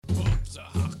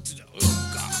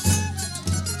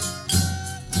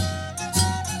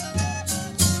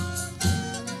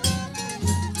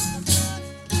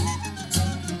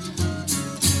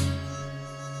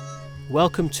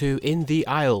Welcome to In the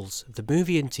Aisles, the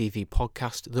movie and TV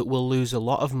podcast that will lose a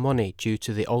lot of money due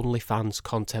to the OnlyFans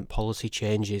content policy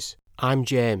changes. I'm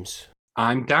James.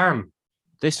 I'm Dan.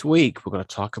 This week we're going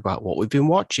to talk about what we've been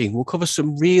watching. We'll cover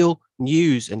some real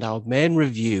news, and our main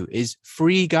review is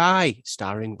Free Guy,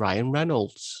 starring Ryan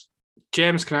Reynolds.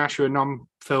 James, can I ask you a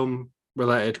non-film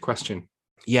related question?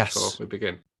 Yes. Before we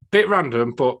begin. Bit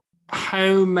random, but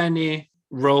how many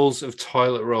rolls of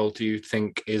toilet roll do you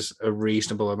think is a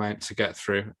reasonable amount to get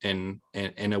through in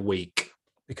a week?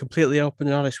 To be completely open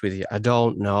and honest with you, I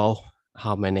don't know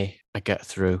how many I get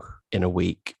through in a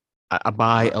week. I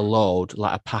buy a load,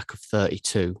 like a pack of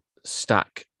 32,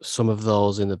 stack some of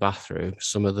those in the bathroom,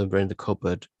 some of them are in the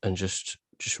cupboard, and just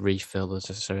refill as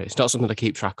necessary. It's not something I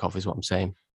keep track of, is what I'm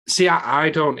saying. See, I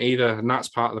don't either, and that's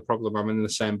part of the problem. I'm in the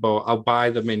same boat. I'll buy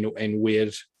them in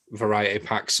weird variety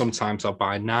packs. Sometimes I'll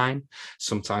buy 9,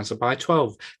 sometimes I'll buy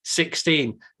 12,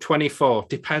 16, 24,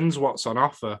 depends what's on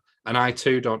offer. And I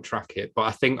too don't track it. But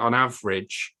I think on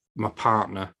average, my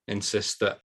partner insists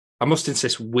that I must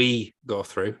insist we go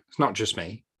through. It's not just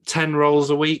me. 10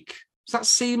 rolls a week. Does that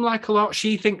seem like a lot?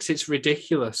 She thinks it's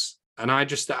ridiculous. And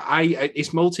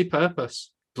it's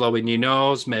multi-purpose. Blowing your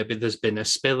nose, maybe there's been a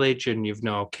spillage and you've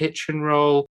no kitchen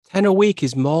roll. 10 a week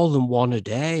is more than 1 a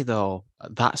day, though.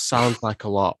 That sounds like a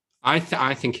lot. I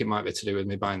think it might be to do with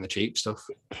me buying the cheap stuff,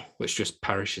 which just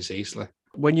perishes easily.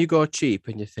 When you go cheap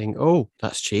and you think, oh,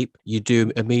 that's cheap, you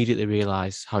do immediately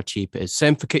realise how cheap it is.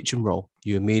 Same for kitchen roll.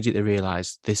 You immediately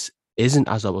realise this isn't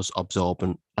as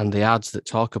absorbent, and the ads that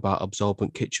talk about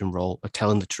absorbent kitchen roll are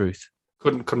telling the truth.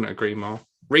 Couldn't agree more.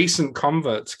 Recent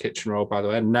convert to kitchen roll, by the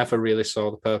way, never really saw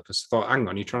the purpose. Thought, hang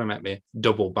on, you're trying to make me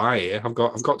double buy here. I've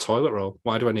got toilet roll.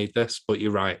 Why do I need this? But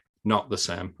you're right. Not the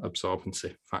same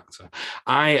absorbency factor.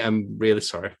 I am really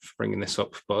sorry for bringing this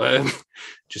up, but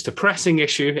just a pressing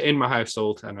issue in my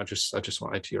household, and I just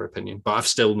wanted your opinion. But I've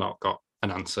still not got an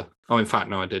answer. Oh, in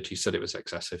fact, no, I did. You said it was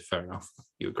excessive. Fair enough.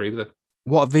 You agree with it?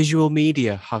 What visual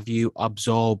media have you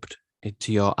absorbed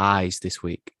into your eyes this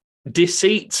week?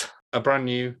 Deceit, a brand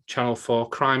new Channel 4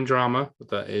 crime drama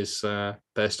that is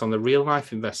based on the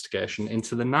real-life investigation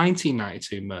into the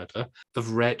 1992 murder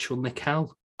of Rachel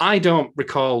Nickell. I don't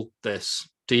recall this.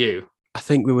 Do you? I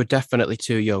think we were definitely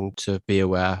too young to be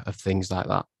aware of things like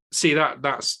that. See,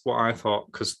 that's what I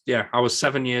thought, because, yeah, I was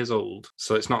 7 years old,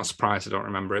 so it's not a surprise I don't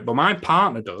remember it. But my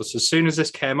partner does. As soon as this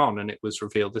came on and it was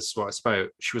revealed this is what it's about,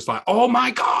 she was like, oh,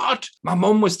 my God! My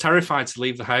mum was terrified to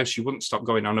leave the house. She wouldn't stop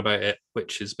going on about it,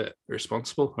 which is a bit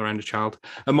irresponsible around a child.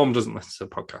 Her mum doesn't listen to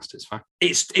the podcast. It's fine.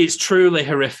 It's truly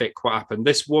horrific what happened.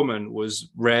 This woman was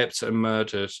raped and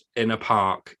murdered in a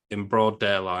park in broad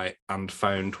daylight and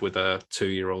found with a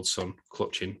 2-year-old son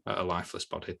clutching at a lifeless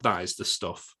body. That is the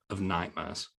stuff of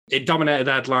nightmares. It dominated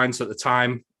headlines at the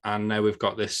time, and now we've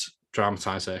got this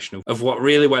dramatisation of what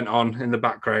really went on in the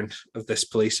background of this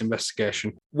police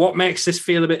investigation. What makes this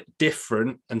feel a bit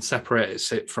different and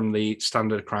separates it from the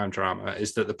standard crime drama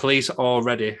is that the police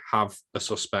already have a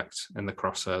suspect in the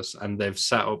crosshairs, and they've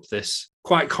set up this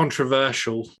quite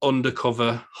controversial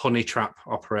undercover honey trap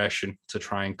operation to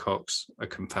try and coax a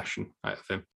confession out of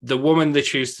him. The woman they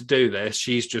choose to do this,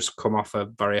 she's just come off a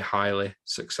very highly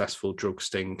successful drug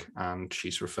sting, and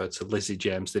she's referred to Lizzie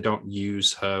James. They don't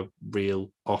use her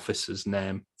real officer's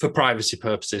name for privacy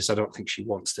purposes. I don't think she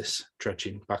wants this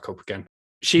dredging back up again.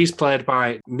 She's played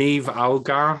by Niamh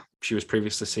Algar. She was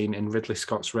previously seen in Ridley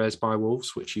Scott's Raised by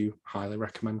Wolves, which you highly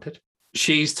recommended.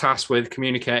 She's tasked with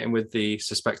communicating with the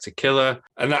suspected killer,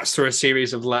 and that's through a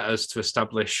series of letters to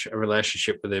establish a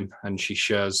relationship with him. And she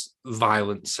shares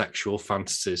violent sexual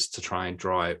fantasies to try and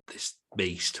draw out this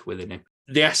beast within him.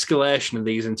 The escalation of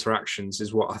these interactions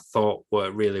is what I thought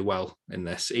worked really well in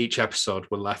this. Each episode,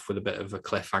 we're left with a bit of a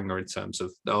cliffhanger in terms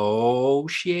of, oh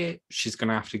shit, she's going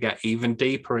to have to get even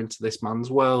deeper into this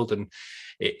man's world. And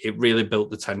it really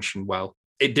built the tension well.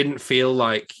 It didn't feel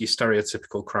like your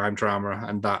stereotypical crime drama,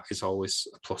 and that is always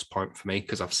a plus point for me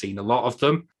because I've seen a lot of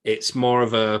them. It's more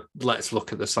of a let's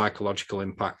look at the psychological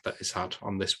impact that it's had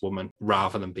on this woman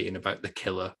rather than being about the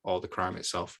killer or the crime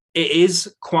itself. It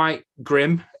is quite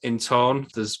grim in tone.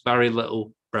 There's very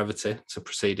little brevity to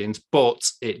proceedings, but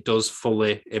it does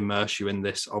fully immerse you in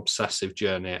this obsessive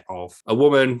journey of a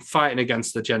woman fighting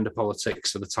against the gender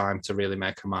politics of the time to really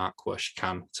make a mark where she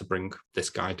can to bring this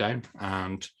guy down,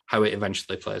 and how it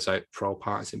eventually plays out for all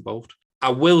parties involved. I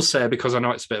will say, because I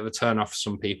know it's a bit of a turn off for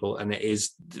some people and it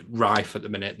is rife at the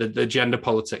minute, the gender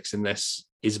politics in this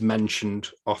is mentioned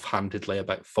offhandedly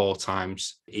about 4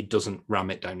 times. It doesn't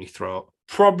ram it down your throat.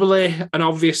 Probably an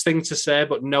obvious thing to say,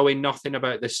 but knowing nothing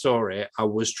about this story, I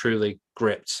was truly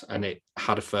gripped, and it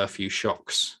had a fair few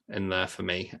shocks in there for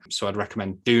me. So I'd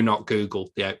recommend do not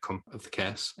Google the outcome of the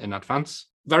case in advance.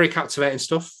 Very captivating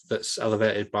stuff that's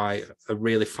elevated by a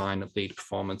really fine lead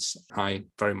performance. I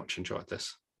very much enjoyed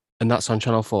this. And that's on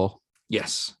Channel 4?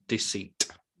 Yes, Deceit.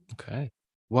 Okay.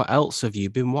 What else have you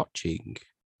been watching?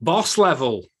 Boss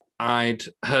Level. I'd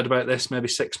heard about this maybe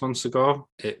 6 months ago.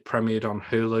 It premiered on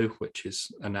Hulu, which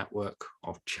is a network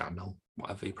or channel,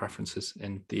 whatever your preference is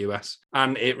in the US.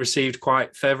 And it received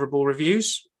quite favourable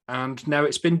reviews. And now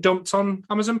it's been dumped on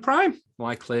Amazon Prime,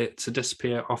 likely to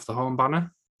disappear off the home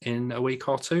banner in a week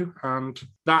or two. And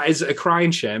that is a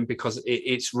crying shame because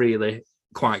it's really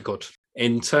quite good.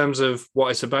 In terms of what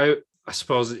it's about, I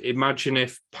suppose, imagine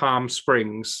if Palm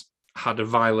Springs had a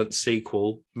violent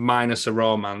sequel minus a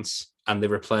romance, and they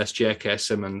replaced J.K.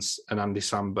 Simmons and Andy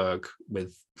Samberg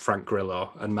with Frank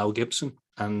Grillo and Mel Gibson.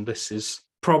 And this is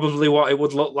probably what it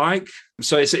would look like.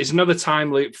 So it's another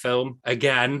time loop film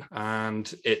again,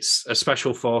 and it's a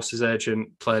special forces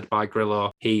agent played by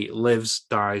Grillo. He lives,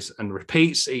 dies, and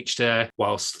repeats each day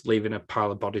whilst leaving a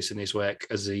pile of bodies in his wake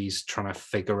as he's trying to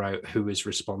figure out who is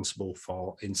responsible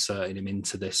for inserting him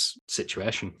into this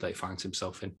situation that he finds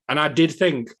himself in. And I did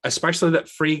think, especially that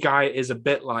Free Guy is a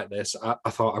bit like this,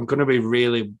 I thought I'm going to be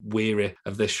really weary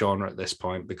of this genre at this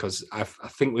point, because I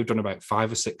think we've done about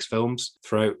 5 or 6 films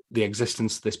throughout the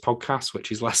existence of this podcast,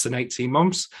 which is less than 18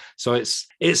 months. So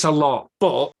it's a lot.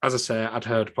 But as I say, I'd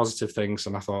heard positive things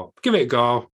and I thought, give it a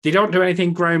go. They don't do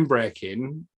anything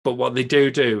groundbreaking, but what they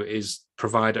do is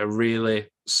provide a really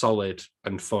solid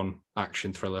and fun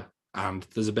action thriller. And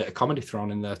there's a bit of comedy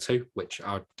thrown in there too, which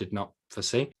I did not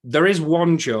foresee. There is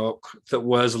one joke that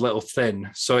wears a little thin.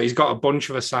 So he's got a bunch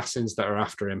of assassins that are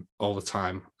after him all the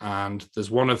time. And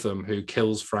there's one of them who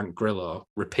kills Frank Grillo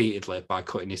repeatedly by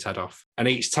cutting his head off. And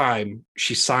each time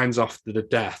she signs off the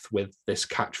death with this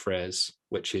catchphrase,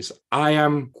 which is, I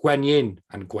am Gwen Yin,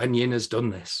 and Gwen Yin has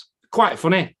done this. Quite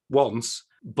funny once,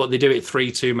 but they do it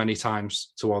 3 too many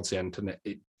times towards the end. And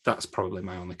that's probably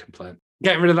my only complaint.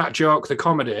 Getting rid of that joke, the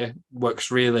comedy works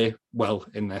really well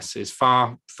in this. It's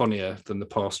far funnier than the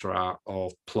poster art or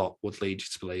plot would lead you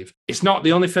to believe. It's not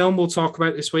the only film we'll talk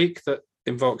about this week that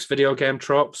invokes video game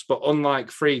tropes, but unlike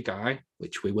Free Guy,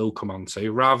 which we will come on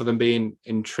to, rather than being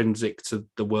intrinsic to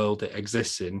the world it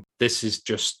exists in, this is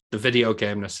just the video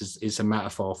gameness is a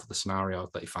metaphor for the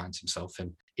scenario that he finds himself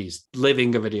in. He's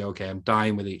living a video game,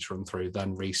 dying with each run through,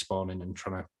 then respawning and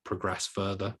trying to progress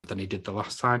further than he did the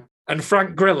last time. And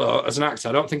Frank Grillo, as an actor,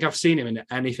 I don't think I've seen him in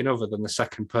anything other than the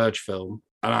second Purge film.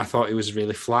 And I thought he was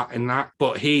really flat in that.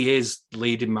 But he is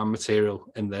leading man material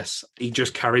in this. He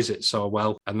just carries it so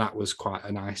well. And that was quite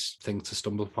a nice thing to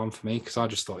stumble upon for me, because I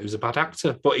just thought he was a bad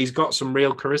actor. But he's got some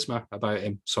real charisma about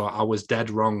him. So I was dead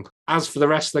wrong. As for the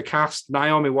rest of the cast,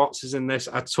 Naomi Watts is in this.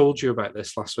 I told you about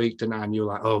this last week, didn't I? And you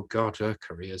were like, oh God, her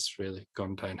career's really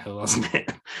gone downhill, hasn't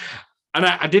it? And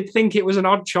I did think it was an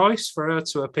odd choice for her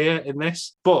to appear in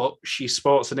this, but she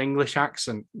sports an English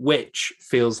accent, which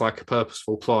feels like a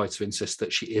purposeful ploy to insist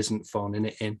that she isn't phoning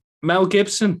it in. Mel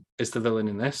Gibson is the villain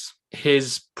in this.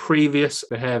 His previous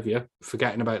behaviour,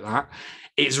 forgetting about that,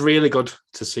 it's really good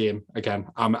to see him again.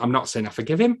 I'm not saying I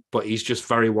forgive him, but he's just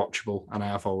very watchable, and I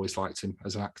have always liked him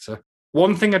as an actor.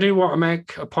 One thing I do want to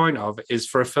make a point of is,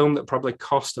 for a film that probably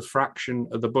cost a fraction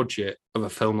of the budget of a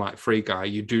film like Free Guy,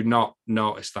 you do not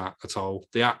notice that at all.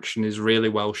 The action is really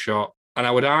well shot. And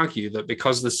I would argue that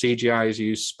because the CGI is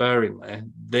used sparingly,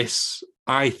 this,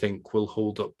 I think, will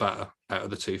hold up better out of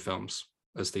the 2 films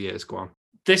as the years go on.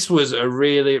 This was a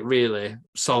really, really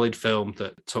solid film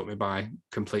that took me by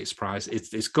complete surprise.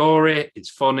 It's gory,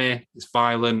 it's funny, it's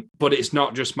violent, but it's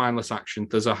not just mindless action.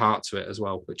 There's a heart to it as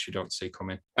well, which you don't see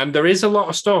coming. And there is a lot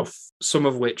of stuff, some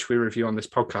of which we review on this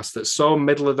podcast, that's so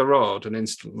middle of the road and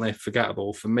instantly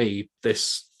forgettable. For me,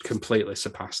 this completely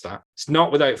surpassed that. It's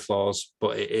not without flaws,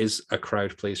 but it is a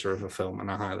crowd pleaser of a film, and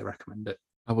I highly recommend it.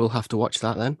 I will have to watch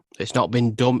that then. It's not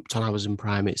been dumped on Amazon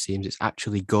Prime, it seems. It's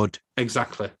actually good.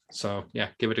 Exactly. So, yeah,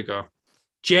 give it a go.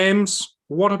 James,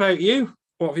 what about you?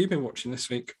 What have you been watching this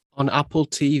week? On Apple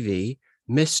TV,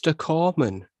 Mr.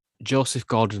 Corman. Joseph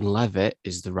Gordon-Levitt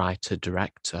is the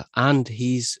writer-director, and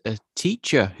he's a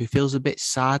teacher who feels a bit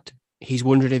sad. He's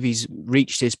wondering if he's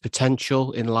reached his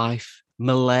potential in life.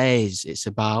 Malaise. It's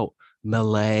about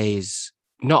malaise.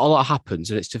 Not a lot happens,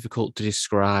 and it's difficult to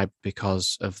describe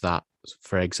because of that.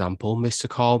 For example, Mr.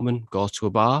 Corman goes to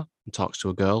a bar and talks to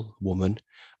a girl, woman,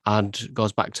 and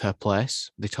goes back to her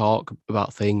place. They talk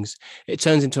about things. It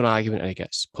turns into an argument and he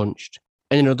gets punched.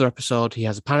 In another episode, he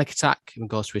has a panic attack and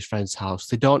goes to his friend's house.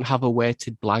 They don't have a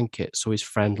weighted blanket, so his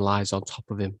friend lies on top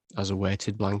of him as a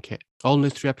weighted blanket. Only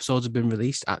 3 episodes have been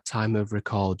released at time of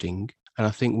recording. And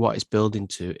I think what it's building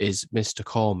to is Mr.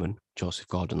 Corman, Joseph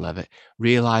Gordon-Levitt,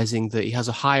 realizing that he has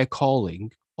a higher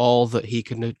calling, or that he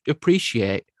can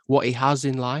appreciate what he has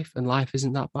in life, and life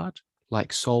isn't that bad.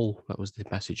 Like Soul, that was the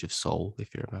message of Soul,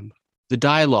 if you remember. The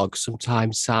dialogue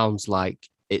sometimes sounds like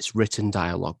it's written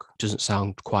dialogue, doesn't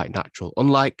sound quite natural.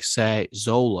 Unlike, say,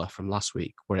 Zola from last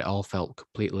week, where it all felt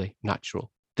completely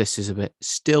natural. This is a bit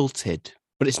stilted,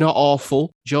 but it's not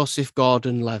awful. Joseph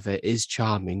Gordon-Levitt is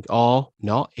charming, or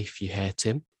not if you hate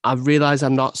him. I realise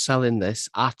I'm not selling this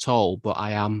at all, but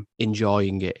I am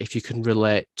enjoying it. If you can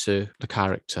relate to the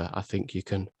character, I think you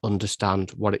can understand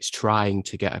what it's trying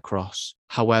to get across.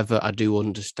 However, I do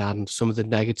understand some of the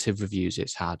negative reviews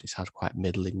it's had. It's had quite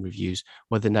middling reviews,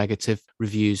 where the negative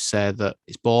reviews say that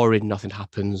it's boring, nothing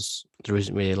happens, there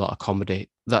isn't really a lot of comedy.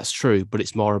 That's true, but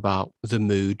it's more about the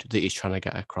mood that he's trying to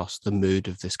get across, the mood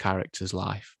of this character's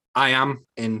life. I am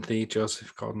in the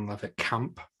Joseph Gordon-Levitt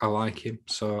camp. I like him,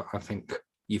 so I think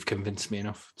you've convinced me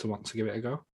enough to want to give it a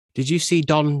go. Did you see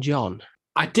Don John?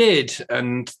 I did,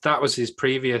 and that was his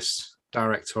previous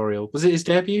directorial. Was it his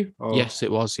debut? Or... Yes,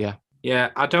 it was, yeah.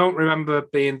 Yeah, I don't remember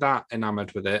being that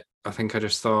enamoured with it. I think I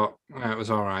just thought it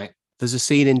was all right. There's a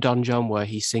scene in Don John where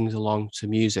he sings along to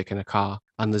music in a car,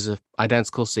 and there's an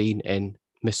identical scene in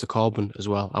Mr. Corman as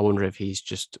well. I wonder if he's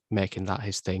just making that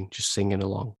his thing, just singing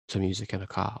along to music in a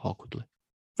car awkwardly.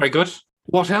 Very good.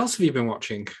 What else have you been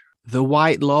watching? The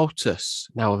White Lotus,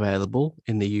 now available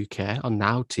in the UK on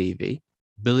Now TV.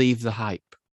 Believe the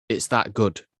hype. It's that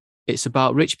good. It's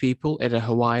about rich people in a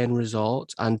Hawaiian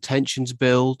resort, and tensions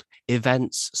build,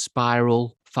 events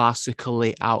spiral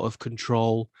farcically out of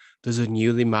control. There's a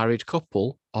newly married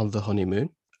couple on the honeymoon,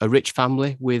 a rich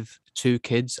family with 2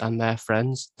 kids and their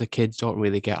friends. The kids don't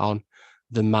really get on.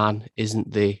 The man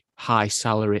isn't the high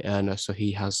salary earner, so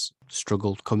he has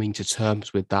struggled coming to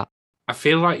terms with that. I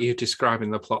feel like you're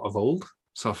describing the plot of Old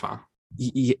so far.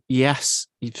 Yes,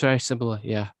 it's very similar,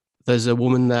 yeah. There's a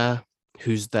woman there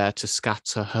who's there to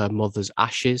scatter her mother's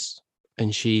ashes,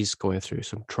 and she's going through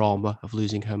some trauma of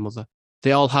losing her mother.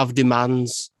 They all have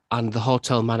demands, and the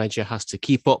hotel manager has to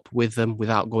keep up with them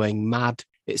without going mad.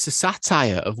 It's a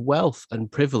satire of wealth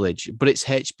and privilege, but it's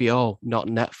HBO, not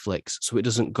Netflix, so it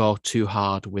doesn't go too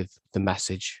hard with the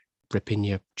message, ripping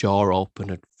your jaw open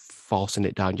and forcing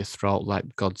it down your throat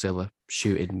like Godzilla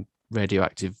shooting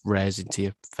radioactive rays into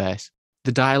your face.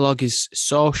 The dialogue is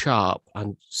so sharp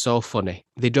and so funny.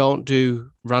 They don't do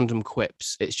random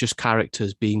quips. It's just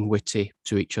characters being witty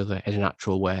to each other in a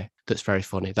natural way that's very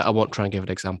funny, that I won't try and give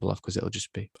an example of because it'll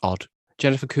just be odd.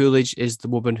 Jennifer Coolidge is the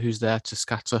woman who's there to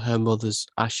scatter her mother's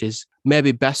ashes,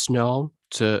 maybe best known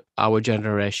to our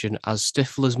generation as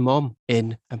Stifler's mum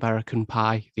in American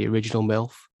Pie, the original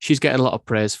MILF. She's getting a lot of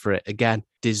praise for it. Again,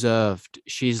 deserved.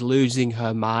 She's losing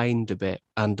her mind a bit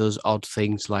and does odd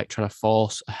things like trying to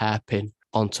force a hairpin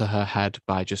onto her head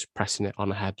by just pressing it on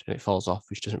her head and it falls off,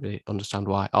 which doesn't really understand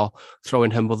why, or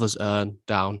throwing her mother's urn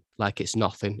down like it's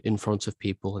nothing in front of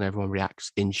people and everyone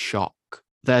reacts in shock.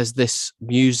 There's this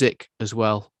music as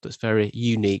well that's very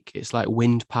unique. It's like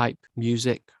windpipe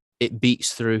music. It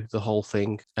beats through the whole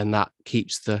thing, and that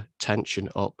keeps the tension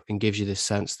up and gives you this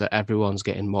sense that everyone's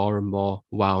getting more and more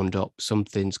wound up.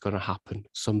 Something's going to happen.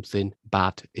 Something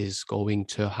bad is going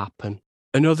to happen.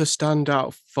 Another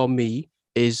standout for me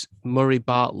is Murray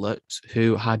Bartlett,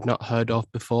 who I had not heard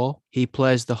of before. He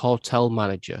plays the hotel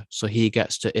manager, so he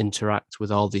gets to interact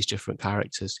with all these different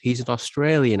characters. He's an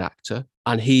Australian actor,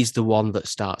 and he's the one that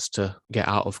starts to get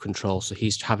out of control. So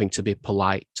he's having to be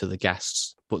polite to the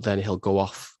guests, but then he'll go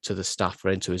off to the staff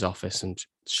or into his office and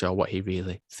show what he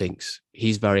really thinks.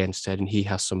 He's very entertaining. He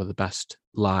has some of the best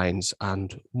lines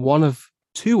and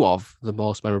two of the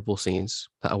most memorable scenes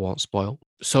that I won't spoil.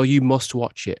 So you must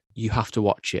watch it. You have to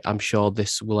watch it. I'm sure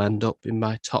this will end up in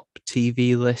my top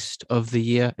TV list of the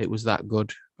year. It was that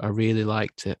good. I really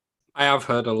liked it. I have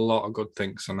heard a lot of good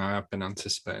things and I have been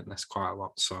anticipating this quite a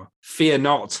lot. So fear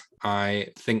not. I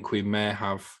think we may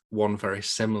have one very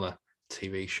similar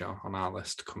TV show on our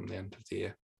list come the end of the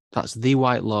year. That's The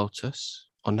White Lotus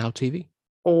on Now TV.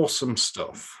 Awesome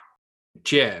stuff.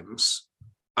 James,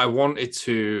 I wanted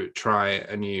to try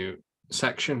a new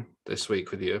section this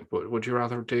week with you, but would you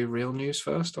rather do real news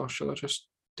first or shall I just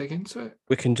dig into it?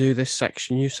 We can do this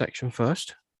new section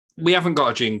first. We haven't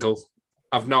got a jingle.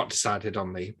 I've not decided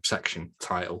on the section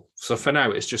title. So for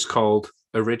now, it's just called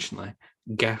originally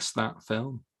Guess That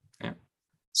Film.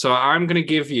 So I'm going to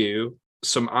give you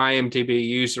some IMDb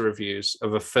user reviews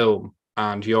of a film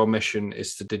and your mission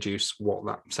is to deduce what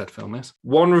that said film is.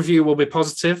 One review will be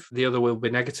positive, the other will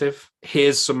be negative.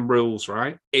 Here's some rules,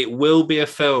 right? It will be a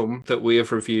film that we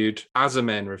have reviewed as a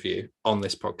main review on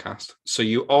this podcast. So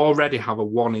you already have a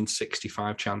 1 in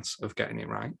 65 chance of getting it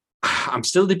right. I'm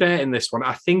still debating this one.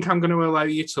 I think I'm going to allow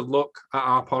you to look at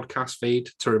our podcast feed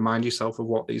to remind yourself of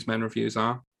what these main reviews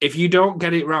are. If you don't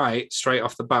get it right straight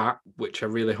off the bat, which I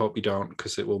really hope you don't,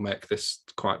 because it will make this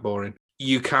quite boring,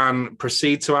 you can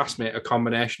proceed to ask me a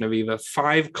combination of either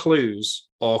 5 clues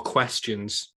or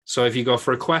questions. So if you go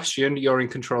for a question, you're in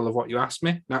control of what you ask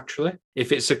me, naturally.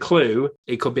 If it's a clue,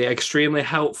 it could be extremely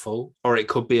helpful, or it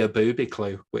could be a booby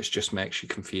clue, which just makes you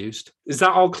confused. Is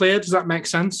that all clear? Does that make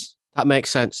sense? That makes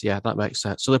sense. Yeah, that makes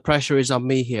sense. So the pressure is on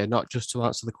me here, not just to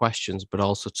answer the questions, but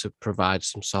also to provide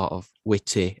some sort of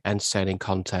witty, entertaining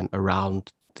content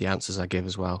around the answers I give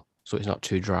as well. So it's not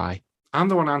too dry. I'm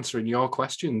the one answering your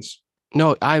questions.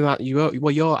 No,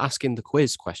 you're asking the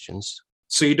quiz questions.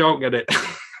 So you don't get it.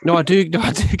 No, I do. No,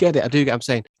 I do get it. I'm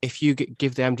saying if you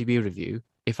give the MDB review,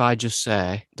 if I just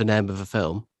say the name of a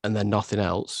film and then nothing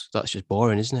else, that's just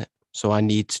boring, isn't it? So I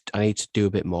need to do a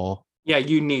bit more. Yeah,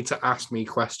 you need to ask me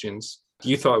questions.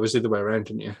 You thought it was the other way around,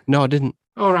 didn't you? No, I didn't.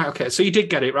 All right, okay. So you did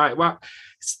get it right. Well,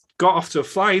 it's got off to a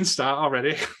flying start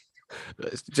already.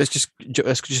 Let's just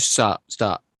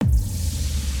start.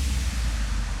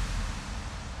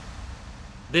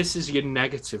 This is your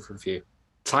negative review.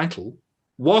 Title: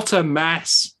 What a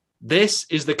mess. This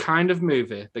is the kind of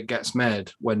movie that gets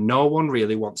made when no one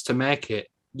really wants to make it.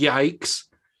 Yikes.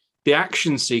 The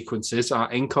action sequences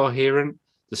are incoherent.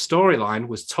 The storyline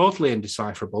was totally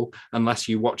indecipherable unless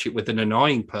you watch it with an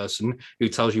annoying person who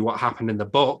tells you what happened in the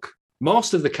book.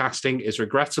 Most of the casting is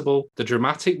regrettable. The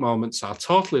dramatic moments are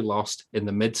totally lost in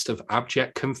the midst of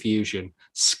abject confusion.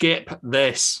 Skip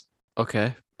this.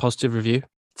 Okay, positive review.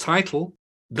 Title: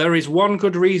 There is one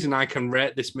good reason I can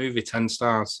rate this movie 10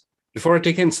 stars. Before I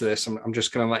dig into this, I'm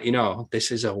just going to let you know,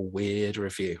 this is a weird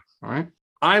review, all right?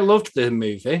 I loved the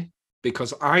movie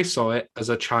because I saw it as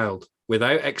a child,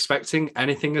 without expecting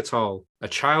anything at all. A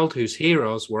child whose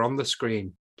heroes were on the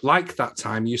screen. Like that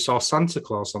time you saw Santa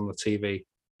Claus on the TV.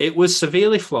 It was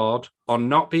severely flawed on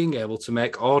not being able to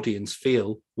make audience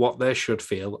feel what they should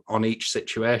feel on each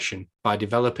situation by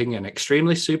developing an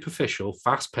extremely superficial,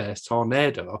 fast-paced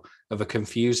tornado of a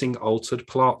confusing, altered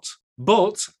plot.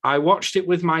 But I watched it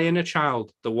with my inner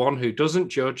child, the one who doesn't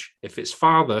judge if it's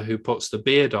father who puts the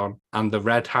beard on and the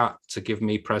red hat to give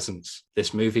me presents.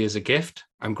 This movie is a gift.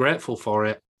 I'm grateful for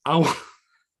it. I'll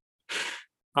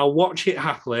watch it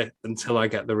happily until I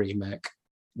get the remake.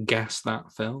 Guess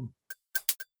that film.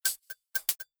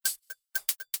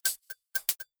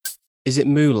 Is it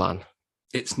Mulan?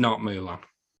 It's not Mulan.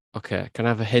 Okay, can I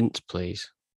have a hint,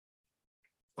 please?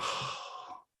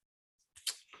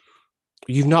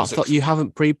 You've not thought, you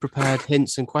haven't pre-prepared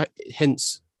hints and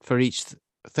hints for each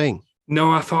thing.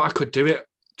 No, I thought I could do it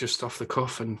just off the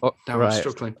cuff, and now I'm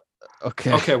struggling.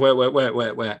 Okay. Okay,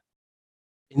 wait.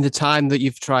 In the time that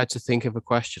you've tried to think of a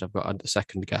question, I've got a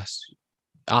second guess.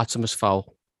 Artemis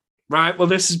Fowl. Right, well,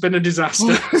 this has been a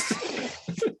disaster.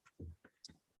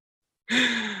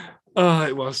 Oh,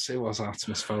 it was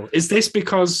Artemis Fowl. Is this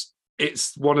because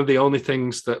it's one of the only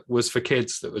things that was for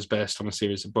kids that was based on a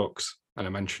series of books? And I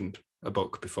mentioned a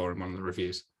book before in one of the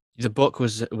reviews. The book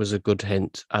was a good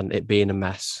hint, and it being a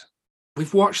mess.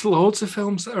 We've watched loads of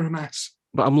films that are a mess.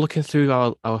 But I'm looking through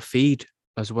our feed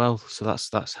as well, so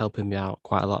that's helping me out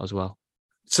quite a lot as well.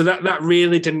 So that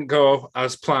really didn't go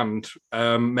as planned.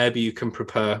 Maybe you can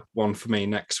prepare one for me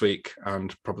next week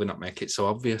and probably not make it so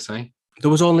obvious, eh?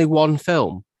 There was only one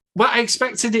film. Well, I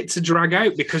expected it to drag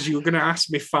out because you were going to ask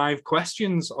me 5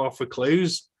 questions or for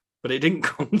clues, but it didn't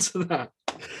come to that.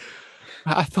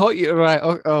 I thought you were right.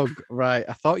 Oh, right.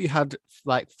 I thought you had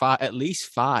like at least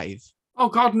 5. Oh,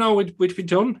 God, no, we'd be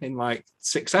done in like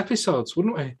 6 episodes,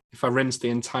 wouldn't we? If I rinsed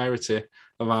the entirety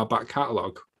of our back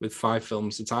catalogue with 5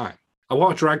 films a time. I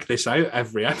want to drag this out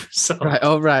every episode. Right.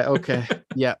 Oh, right. Okay.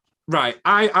 Yeah. Right.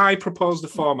 I proposed a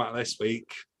format this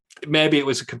week. Maybe it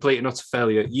was a complete and utter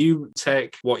failure. You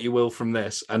take what you will from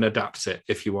this and adapt it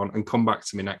if you want and come back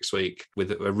to me next week with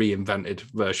a reinvented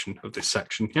version of this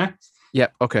section, yeah?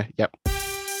 Yep. Okay. Yep.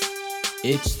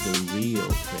 It's the real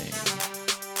thing.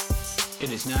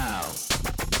 It is now.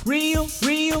 Real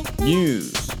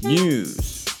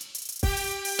news.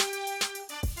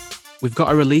 We've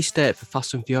got a release date for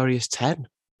Fast and Furious 10.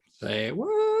 Say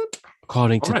what?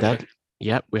 According to Already?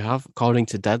 Yep, we have. According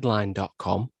to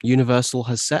Deadline.com, Universal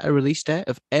has set a release date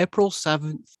of April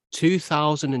 7th,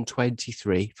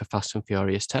 2023 for Fast and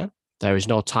Furious 10. There is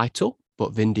no title,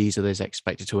 but Vin Diesel is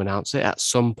expected to announce it at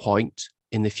some point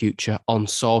in the future on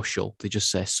social. They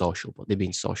just say social, but they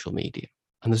mean social media.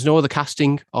 And there's no other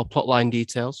casting or plotline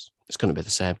details. It's going to be the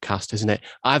same cast, isn't it?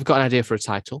 I've got an idea for a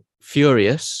title.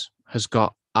 Furious has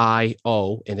got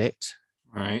I-O in it.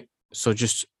 Right. So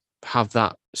just have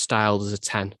that styled as a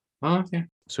 10. Oh, okay.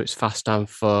 So it's Fast and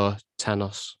for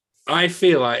Tenos. I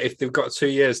feel like if they've got 2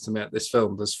 years to make this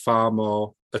film, there's far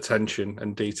more attention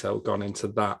and detail gone into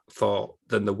that thought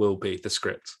than there will be the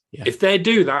script. Yeah. If they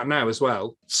do that now as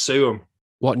well, sue them.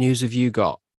 What news have you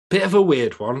got? Bit of a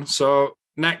weird one. So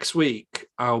next week,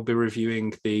 I'll be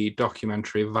reviewing the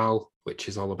documentary Val, which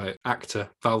is all about actor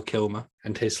Val Kilmer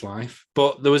and his life.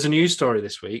 But there was a news story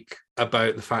this week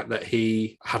about the fact that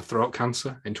he had throat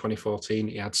cancer in 2014.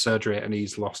 He had surgery and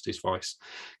he's lost his voice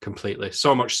completely.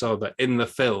 So much so that in the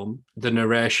film, the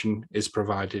narration is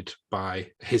provided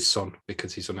by his son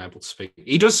because he's unable to speak.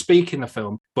 He does speak in the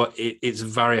film, but it's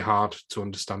very hard to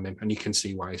understand him. And you can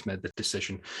see why he's made the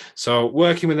decision. So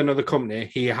working with another company,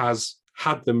 he has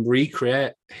had them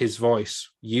recreate his voice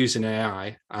using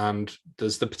AI, and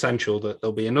there's the potential that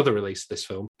there'll be another release of this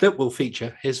film that will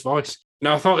feature his voice.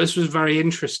 Now, I thought this was very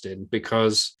interesting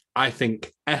because I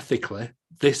think ethically,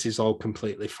 this is all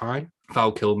completely fine.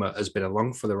 Val Kilmer has been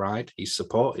along for the ride. He's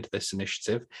supported this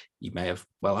initiative. He may have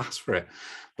well asked for it.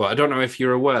 But I don't know if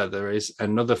you're aware, there is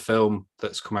another film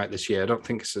that's come out this year. I don't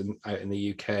think it's out in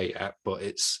the UK yet, but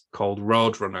it's called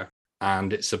Roadrunner,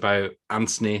 and it's about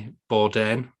Anthony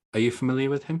Bourdain. Are you familiar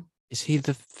with him? Is he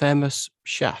the famous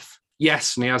chef?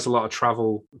 Yes, and he has a lot of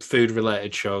travel,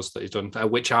 food-related shows that he's done,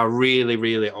 which are really,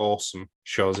 really awesome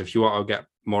shows. If you want to get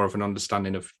more of an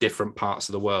understanding of different parts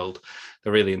of the world,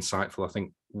 they're really insightful. I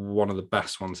think one of the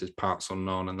best ones is Parts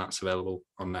Unknown, and that's available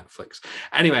on Netflix.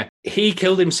 Anyway, he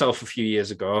killed himself a few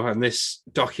years ago, and this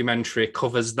documentary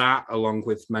covers that along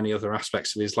with many other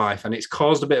aspects of his life. And it's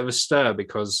caused a bit of a stir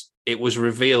because it was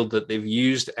revealed that they've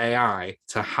used AI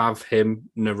to have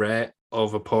him narrate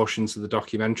over portions of the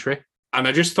documentary. And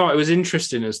I just thought it was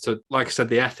interesting as to, like I said,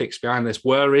 the ethics behind this.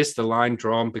 Where is the line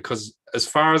drawn? Because as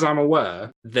far as I'm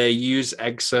aware, they use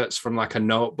excerpts from like a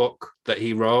notebook that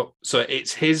he wrote. So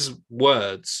it's his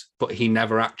words, but he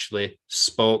never actually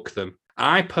spoke them.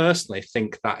 I personally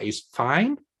think that is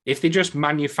fine. If they just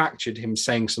manufactured him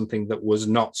saying something that was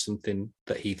not something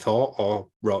that he thought or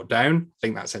wrote down, I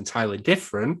think that's entirely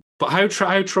different. But how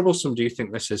troublesome do you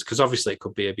think this is? Because obviously it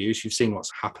could be abuse. You've seen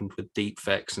what's happened with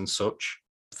deepfakes and such.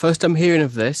 First, I'm hearing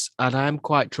of this, and I'm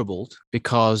quite troubled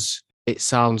because it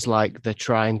sounds like they're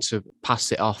trying to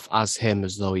pass it off as him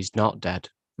as though he's not dead.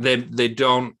 They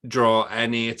don't draw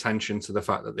any attention to the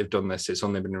fact that they've done this. It's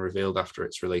only been revealed after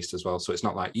it's released as well. So it's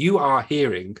not like you are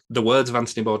hearing the words of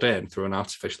Anthony Bourdain through an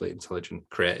artificially intelligent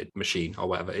created machine or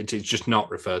whatever. It's just not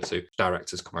referred to.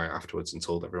 Directors come out afterwards and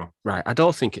told everyone. Right. I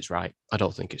don't think it's right.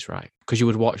 Because you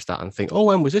would watch that and think, oh,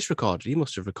 when was this recorded? He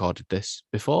must have recorded this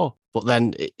before. But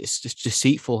then it's just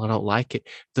deceitful. I don't like it.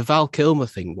 The Val Kilmer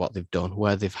thing, what they've done,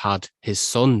 where they've had his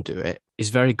son do it, is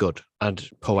very good and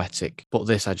poetic. But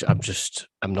this,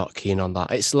 I'm not keen on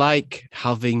that. It's like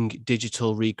having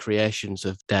digital recreations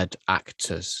of dead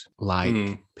actors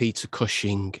like Peter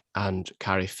Cushing and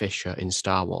Carrie Fisher in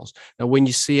Star Wars. Now, when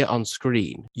you see it on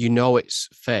screen, you know it's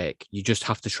fake. You just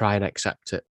have to try and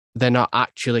accept it. They're not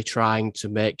actually trying to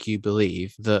make you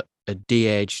believe that a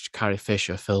de-aged Carrie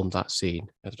Fisher filmed that scene.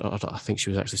 I think she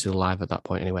was actually still alive at that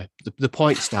point anyway. The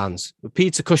point stands.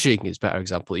 Peter Cushing is a better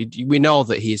example. We know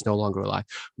that he is no longer alive,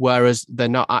 whereas they're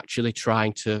not actually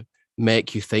trying to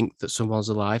make you think that someone's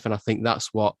alive. And I think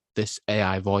that's what this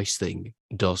AI voice thing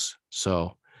does.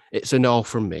 So it's a no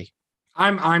from me.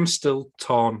 I'm still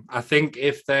torn. I think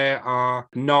if they are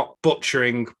not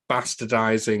butchering,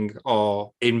 bastardizing,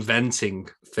 or inventing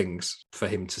things for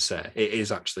him to say, it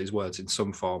is actually his words in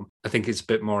some form, I think it's a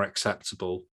bit more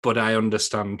acceptable. But I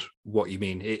understand what you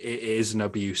mean. It is an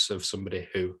abuse of somebody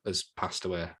who has passed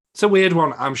away. It's a weird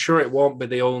one. I'm sure it won't be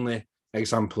the only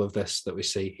example of this that we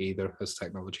see either as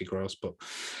technology grows, but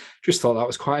just thought that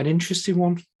was quite an interesting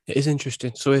one. It is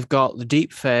interesting. So we've got the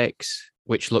deep fakes,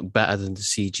 which look better than the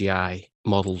CGI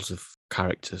models of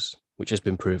characters, which has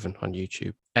been proven on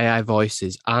YouTube. AI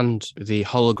voices and the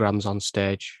holograms on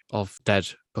stage of dead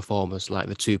performers, like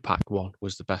the Tupac one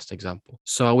was the best example.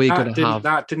 So are we going to have...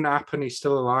 That didn't happen. He's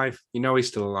still alive. You know he's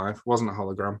still alive. It wasn't a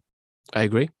hologram. I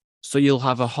agree. So you'll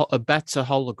have a better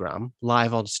hologram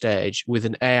live on stage with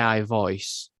an AI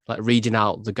voice, like reading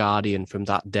out The Guardian from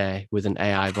that day with an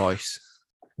AI voice.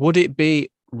 Would it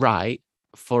be right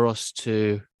for us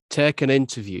to take an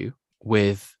interview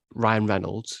with Ryan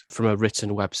Reynolds from a written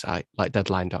website like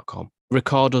deadline.com,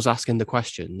 record us asking the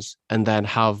questions, and then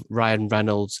have Ryan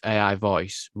Reynolds' AI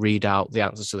voice read out the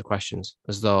answers to the questions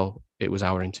as though it was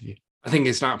our interview? I think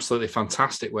it's an absolutely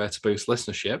fantastic way to boost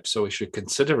listenership, so we should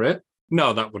consider it.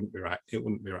 No, that wouldn't be right. It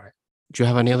wouldn't be right. Do you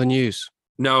have any other news?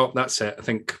 No, that's it. I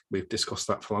think we've discussed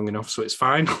that for long enough, so it's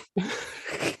fine.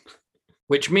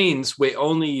 Which means we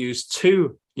only use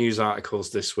 2 news articles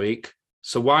this week.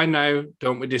 So why now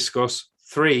don't we discuss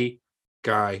 3,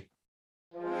 Guy?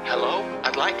 Hello,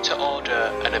 I'd like to order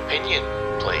an opinion,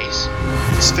 please.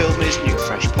 This film is new,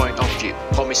 fresh point of view.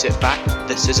 When we sit back,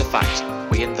 this is a fact.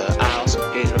 We in the house,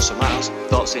 here are some house,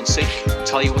 thoughts in sync,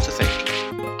 tell you what to think.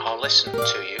 I'll listen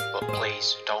to you, but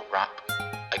please don't rap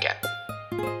again.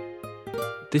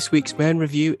 This week's main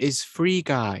review is Free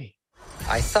Guy.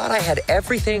 I thought I had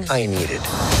everything I needed.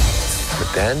 But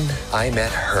then I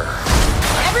met her.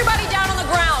 Everybody down on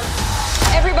the ground.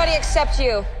 Everybody except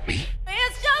you. Me?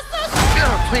 It's just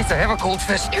a... Please, I have a cold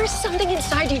fist. There's something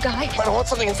inside you, Guy. I don't want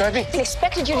something inside me. I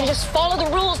expected you to just follow the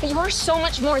rules, but you are so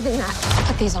much more than that.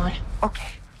 Put these on.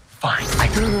 Okay, fine.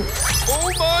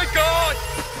 Oh my God!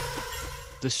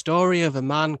 The story of a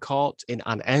man caught in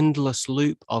an endless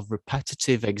loop of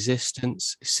repetitive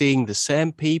existence, seeing the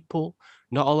same people,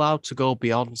 not allowed to go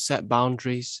beyond set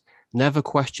boundaries, never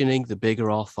questioning the bigger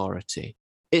authority.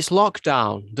 It's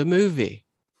Lockdown, the movie.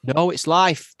 No, it's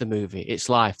Life, the movie. It's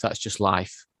Life. That's just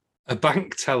life. A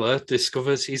bank teller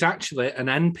discovers he's actually an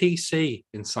NPC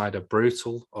inside a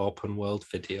brutal open world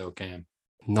video game.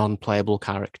 Non-playable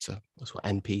character. That's what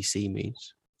NPC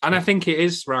means. And I think it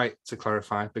is right to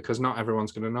clarify because not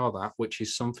everyone's going to know that, which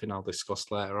is something I'll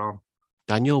discuss later on.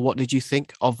 Daniel, what did you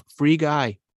think of Free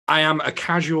Guy? I am a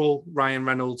casual Ryan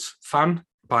Reynolds fan.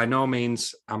 By no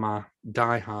means am I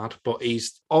diehard, but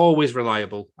he's always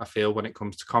reliable, I feel, when it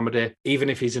comes to comedy, even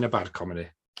if he's in a bad comedy.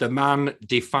 The man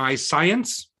defies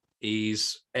science.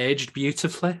 He's aged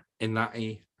beautifully in that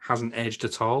he hasn't aged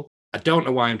at all. I don't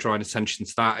know why I'm drawing attention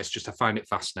to that. It's just I find it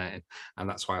fascinating. And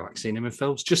that's why I like seeing him in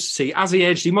films. Just to see, as he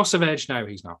aged, he must have aged now.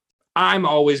 He's not. I'm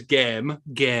always game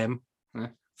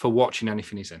for watching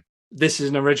anything he's in. This is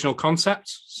an original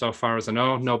concept. So far as I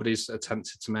know, nobody's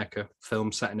attempted to make a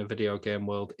film set in a video game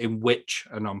world in which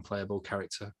a non-playable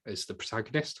character is the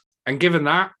protagonist. And given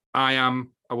that, I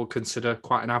will consider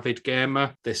quite an avid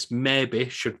gamer. This maybe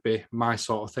should be my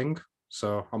sort of thing.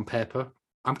 So on paper,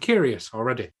 I'm curious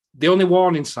already. The only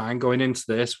warning sign going into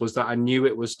this was that I knew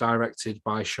it was directed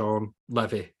by Sean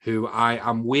Levy, who I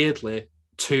am weirdly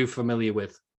too familiar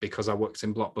with because I worked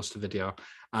in Blockbuster Video.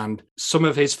 And some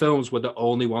of his films were the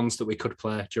only ones that we could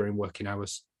play during working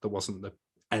hours. There wasn't the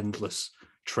endless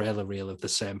trailer reel of the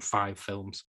same 5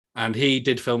 films. And he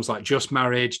did films like Just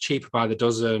Married, Cheaper by the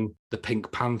Dozen, the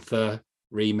Pink Panther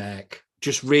remake,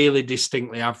 just really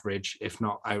distinctly average, if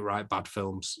not outright bad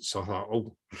films. So I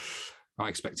thought, not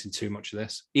expecting too much of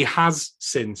this. He has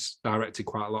since directed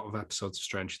quite a lot of episodes of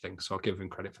Stranger Things, so I'll give him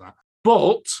credit for that.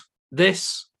 But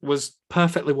this was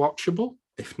perfectly watchable,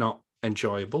 if not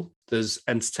enjoyable. There's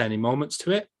entertaining moments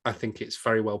to it. I think it's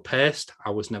very well paced.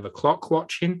 I was never clock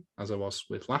watching, as I was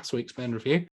with last week's main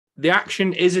review. The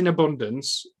action is in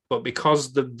abundance, but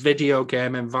because the video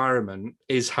game environment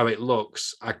is how it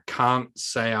looks, I can't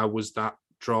say I was that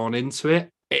drawn into it.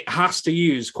 It has to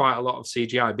use quite a lot of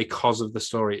CGI because of the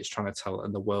story it's trying to tell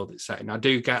and the world it's set in. I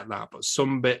do get that, but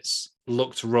some bits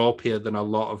looked ropier than a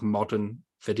lot of modern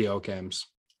video games.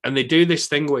 And they do this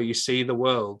thing where you see the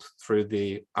world through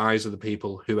the eyes of the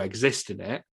people who exist in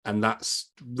it. And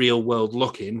that's real world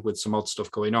looking with some odd stuff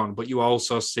going on. But you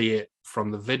also see it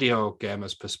from the video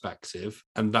gamer's perspective.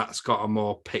 And that's got a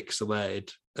more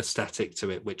pixelated aesthetic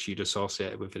to it, which you'd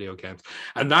associate with video games.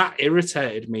 And that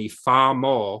irritated me far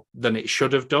more than it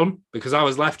should have done, because I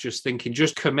was left just thinking,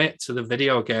 just commit to the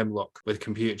video game look with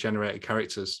computer generated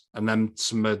characters. And then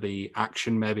some of the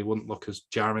action maybe wouldn't look as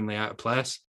jarringly out of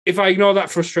place. If I ignore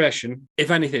that frustration, if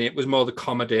anything, it was more the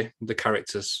comedy, the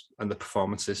characters and the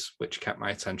performances, which kept my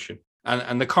attention.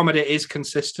 And the comedy is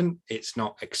consistent. It's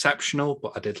not exceptional,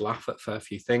 but I did laugh at a fair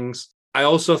few things. I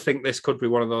also think this could be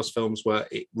one of those films where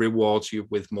it rewards you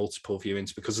with multiple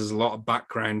viewings because there's a lot of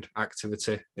background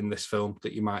activity in this film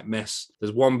that you might miss.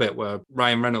 There's one bit where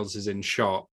Ryan Reynolds is in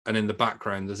shot and in the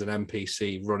background there's an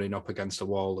NPC running up against a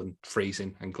wall and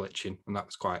freezing and glitching. And that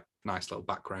was quite a nice little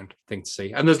background thing to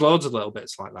see. And there's loads of little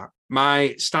bits like that.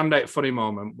 My standout funny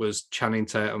moment was Channing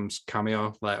Tatum's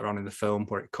cameo later on in the film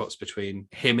where it cuts between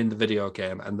him in the video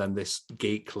game and then this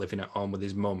geek living at home with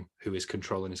his mum who is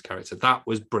controlling his character. That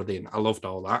was brilliant. I loved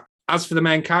all that. As for the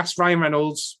main cast, Ryan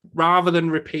Reynolds, rather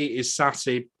than repeat his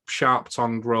sassy,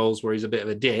 sharp-tongued roles where he's a bit of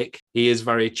a dick, he is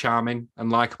very charming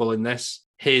and likable in this.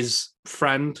 His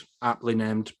friend, aptly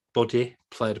named Buddy,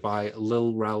 played by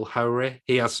Lil Rel Howery.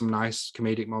 He has some nice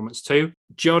comedic moments too.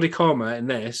 Jodie Comer in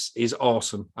this is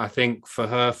awesome. I think for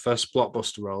her first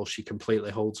blockbuster role, she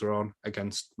completely holds her own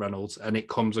against Reynolds, and it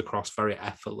comes across very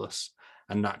effortless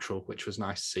and natural, which was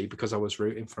nice to see because I was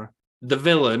rooting for her. The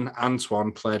villain,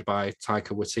 Antoine, played by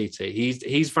Taika Waititi,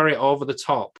 he's very over the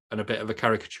top and a bit of a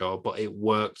caricature, but it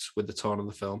worked with the tone of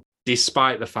the film,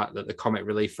 despite the fact that the comic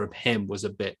relief from him was a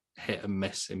bit hit and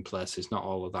miss in places. Not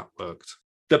all of that worked.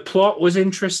 The plot was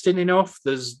interesting enough.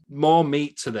 There's more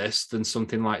meat to this than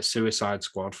something like Suicide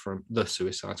Squad from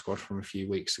a few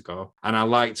weeks ago. And I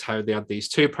liked how they had these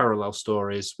two parallel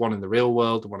stories, one in the real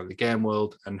world, one in the game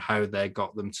world, and how they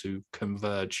got them to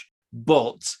converge.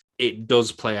 But it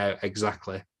does play out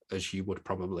exactly as you would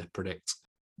probably predict.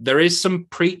 There is some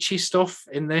preachy stuff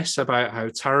in this about how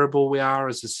terrible we are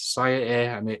as a society,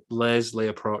 and it lazily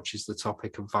approaches the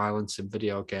topic of violence in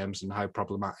video games and how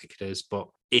problematic it is, but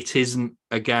it isn't,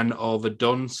 again,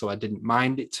 overdone, so I didn't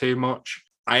mind it too much.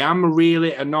 I am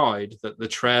really annoyed that the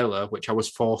trailer, which I was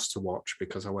forced to watch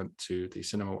because I went to the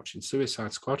cinema watching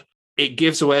Suicide Squad, it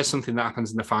gives away something that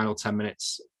happens in the final 10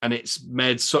 minutes, and it's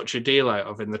made such a deal out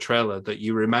of in the trailer that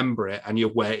you remember it and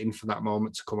you're waiting for that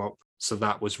moment to come up. So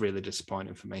that was really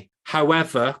disappointing for me.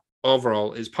 However,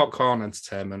 overall, it's popcorn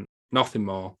entertainment, nothing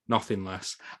more, nothing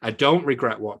less. I don't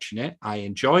regret watching it. I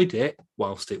enjoyed it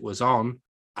whilst it was on.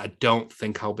 I don't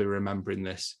think I'll be remembering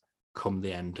this come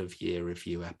the end of year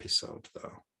review episode,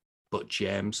 though. But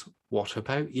James, what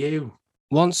about you?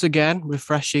 Once again,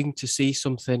 refreshing to see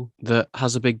something that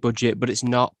has a big budget, but it's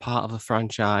not part of a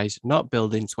franchise, not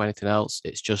building to anything else.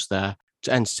 It's just there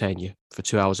to entertain you for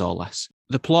 2 hours or less.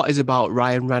 The plot is about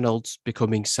Ryan Reynolds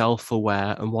becoming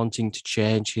self-aware and wanting to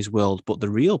change his world, but the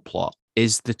real plot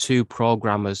is the two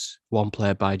programmers, one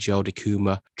played by Jodie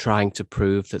Comer, trying to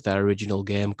prove that their original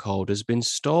game code has been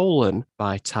stolen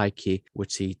by Taika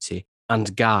Waititi.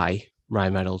 And Guy,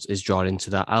 Ryan Reynolds, is drawn into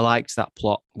that. I liked that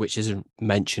plot, which isn't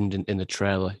mentioned in the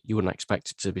trailer. You wouldn't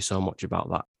expect it to be so much about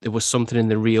that. There was something in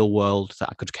the real world that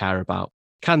I could care about.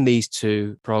 Can these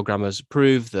two programmers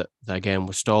prove that their game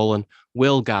was stolen?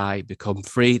 Will Guy become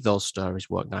free? Those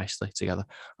stories work nicely together.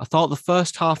 I thought the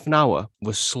first half an hour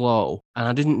was slow, and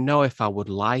I didn't know if I would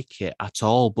like it at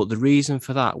all. But the reason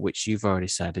for that, which you've already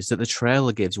said, is that the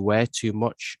trailer gives way too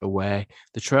much away.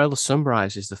 The trailer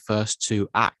summarizes the first two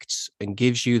acts and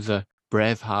gives you the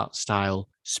Braveheart style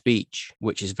speech,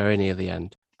 which is very near the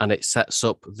end. And it sets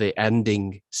up the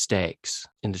ending stakes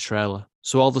in the trailer.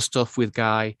 So all the stuff with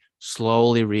Guy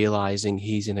slowly realizing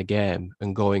he's in a game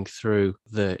and going through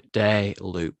the day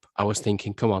loop, I was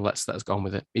thinking, come on, let's go on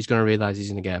with it. He's going to realize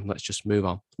he's in a game. Let's just move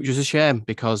on. Which was a shame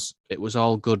because it was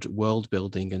all good world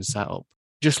building and setup.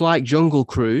 Just like Jungle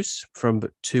Cruise from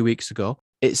 2 weeks ago,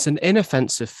 it's an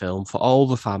inoffensive film for all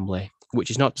the family, which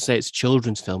is not to say it's a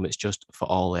children's film. It's just for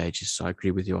all ages. So I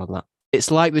agree with you on that. It's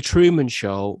like The Truman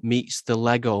Show meets the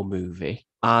Lego Movie,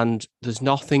 and there's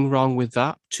nothing wrong with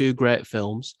that. Two great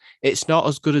films. It's not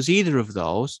as good as either of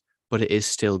those, but it is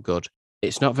still good.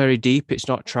 It's not very deep. It's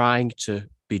not trying to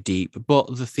be deep,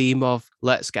 but the theme of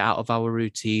let's get out of our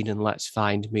routine and let's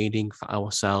find meaning for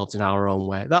ourselves in our own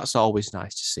way, that's always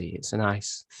nice to see. It's a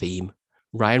nice theme.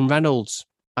 Ryan Reynolds,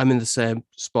 I'm in the same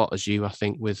spot as you, I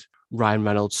think, with Ryan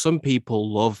Reynolds. Some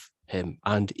people love him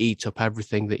and eat up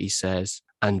everything that he says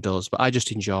and does, but I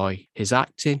just enjoy his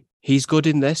acting. He's good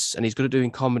in this and he's good at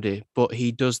doing comedy, but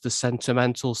he does the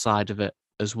sentimental side of it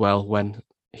as well when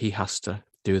he has to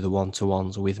do the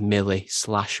one-to-ones with Millie /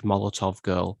 Molotov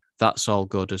Girl. That's all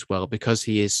good as well because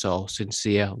he is so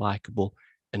sincere, likable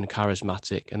and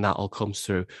charismatic, and that all comes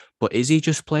through. But is he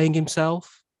just playing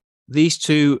himself? These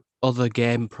two other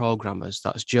game programmers,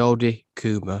 that's Jodie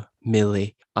Comer,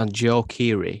 Millie, and Joe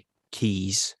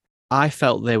Keys, I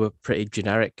felt they were pretty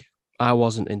generic. I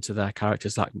wasn't into their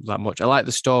characters that much. I like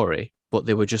the story, but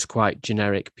they were just quite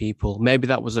generic people. Maybe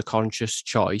that was a conscious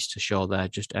choice to show they're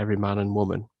just every man and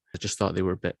woman. I just thought they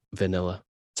were a bit vanilla.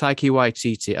 Taika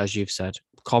Waititi, as you've said,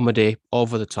 comedy,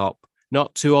 over the top.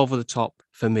 Not too over the top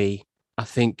for me. I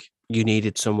think you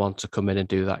needed someone to come in and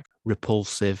do that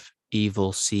repulsive,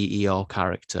 evil CEO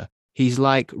character. He's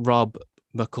like Rob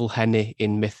McElhenney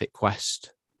in Mythic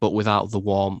Quest, but without the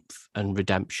warmth and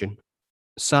redemption.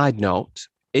 Side note,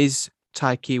 is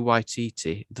Taika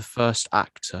Waititi the first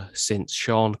actor since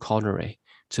Sean Connery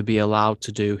to be allowed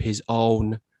to do his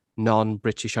own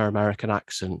non-British or American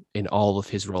accent in all of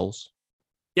his roles?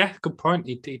 Yeah, good point.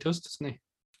 He does, doesn't he?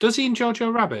 Does he in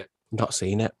Jojo Rabbit? Not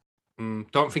seen it.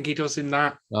 Don't think he does in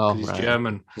that. Oh, he's right.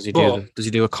 German. Does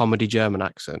he do a comedy German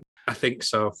accent? I think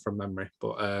so from memory,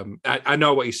 but I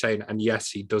know what he's saying, and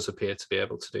yes, he does appear to be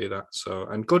able to do that. So,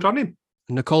 and good on him.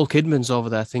 Nicole Kidman's over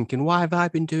there thinking, why have I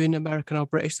been doing American or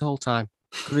British the whole time?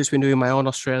 Because I've just been doing my own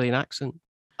Australian accent.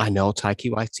 I know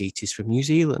Taika Waititi's from New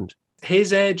Zealand.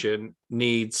 His agent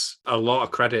needs a lot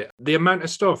of credit. The amount of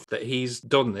stuff that he's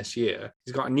done this year,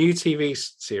 he's got a new TV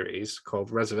series called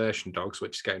Reservation Dogs,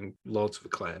 which is getting loads of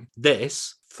acclaim.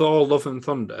 This, Thor Love and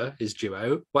Thunder, is due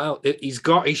out. Well, he's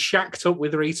shacked up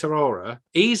with Rita Ora.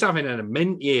 He's having a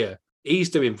mint year. He's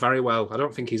doing very well. I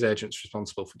don't think his agent's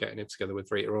responsible for getting him together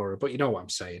with Rita Ora, but you know what I'm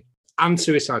saying. And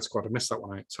Suicide Squad. I missed that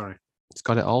one out. Sorry. It's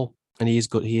got it all. And he is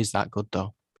good. He is that good,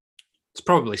 though. It's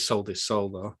probably sold his soul,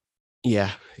 though.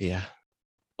 Yeah.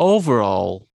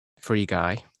 Overall, Free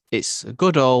Guy, it's a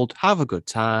good old, have a good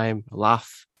time,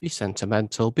 laugh, be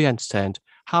sentimental, be entertained.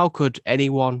 How could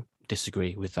anyone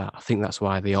disagree with that? I think that's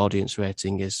why the audience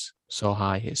rating is so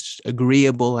high. It's just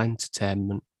agreeable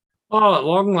entertainment. Oh, at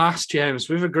long last, James,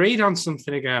 we've agreed on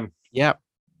something again. Yep.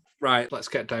 Right, let's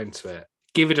get down to it.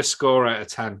 Give it a score out of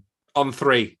 10. On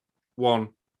 3. 1,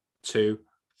 2,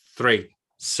 3.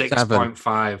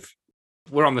 6.5.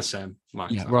 We're on the same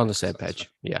line. Yeah, we're on the same page.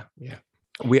 Yeah.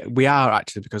 We are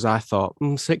actually, because I thought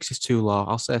 6 is too low.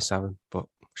 I'll say 7, but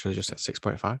should have just said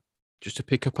 6.5. Just to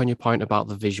pick up on your point about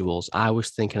the visuals, I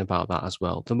was thinking about that as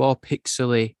well. The more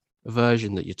pixely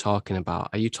version that you're talking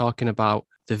about, are you talking about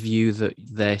the view that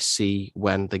they see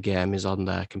when the game is on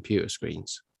their computer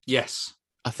screens? Yes.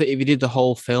 I think if you did the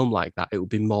whole film like that, it would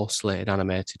be mostly an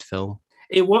animated film.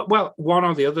 Well, one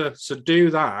or the other. So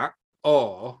do that,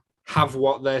 or have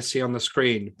what they see on the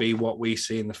screen be what we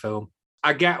see in the film.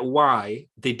 I get why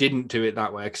they didn't do it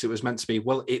that way, because it was meant to be,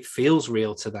 well, it feels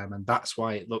real to them, and that's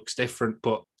why it looks different.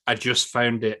 But I just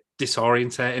found it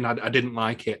disorientating. I didn't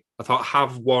like it. I thought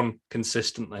have one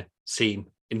consistently seen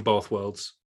in both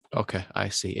worlds. Okay, I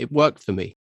see. It worked for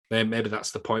me. Maybe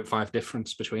that's the 0.5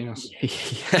 difference between us.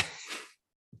 Yeah.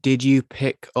 Did you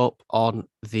pick up on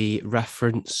the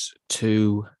reference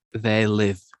to They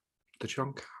Live? The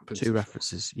John Carpenter. 2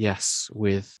 references, yes,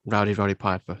 with Rowdy Roddy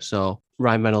Piper. So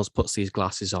Ryan Reynolds puts these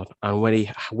glasses on, and when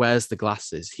he wears the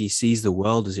glasses, he sees the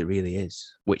world as it really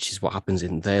is, which is what happens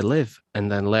in They Live.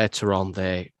 And then later on,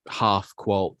 they half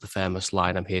quote the famous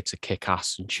line, "I'm here to kick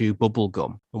ass and chew bubble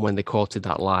gum." And when they quoted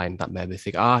that line, that made me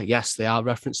think, yes, they are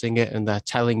referencing it, and they're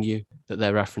telling you that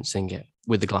they're referencing it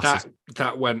with the glasses.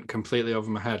 That went completely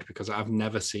over my head, because I've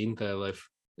never seen They Live.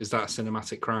 Is that a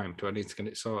cinematic crime? Do I need to get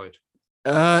it sorted?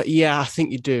 Yeah, I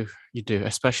think you do. You do,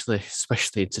 especially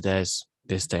in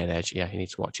this day and age. Yeah, you need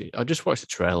to watch it. I just watched the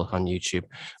trailer on YouTube.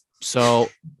 So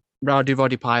Rowdy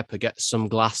Roddy Piper gets some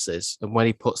glasses, and when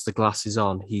he puts the glasses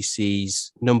on, he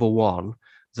sees, number one,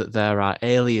 that there are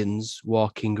aliens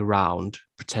walking around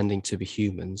pretending to be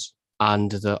humans,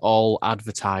 and that all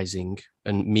advertising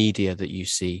and media that you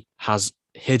see has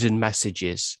hidden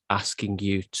messages asking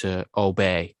you to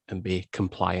obey and be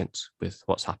compliant with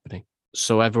what's happening.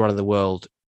 So everyone in the world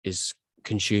is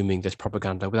consuming this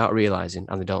propaganda without realizing,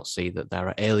 and they don't see that there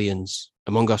are aliens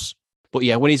among us. But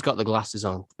yeah, when he's got the glasses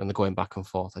on and they're going back and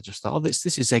forth, I just thought, this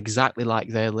is exactly like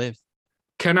They Live.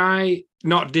 Can I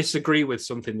not disagree with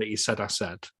something that you said I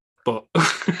said? But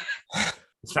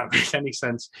if that makes any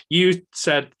sense. You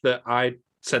said that I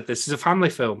said this is a family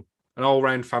film, an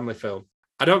all-round family film.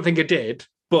 I don't think I did,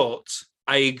 but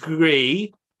I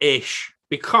agree-ish,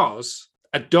 because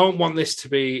I don't want this to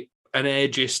be an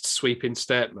ageist sweeping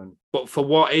statement, but for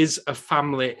what is a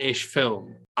family-ish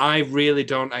film, I really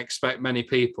don't expect many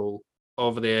people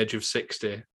over the age of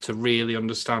 60 to really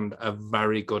understand a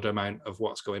very good amount of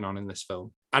what's going on in this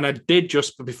film. And I did,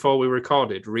 just before we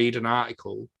recorded, read an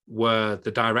article where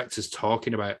the director's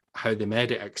talking about how they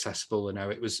made it accessible and how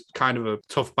it was kind of a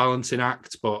tough balancing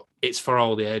act, but it's for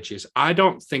all the ages. I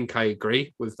don't think I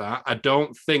agree with that. I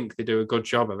don't think they do a good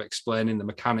job of explaining the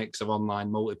mechanics of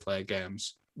online multiplayer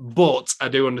games. But I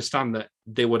do understand that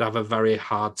they would have a very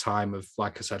hard time of,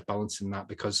 like I said, balancing that,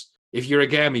 because if you're a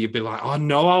gamer, you'd be like, I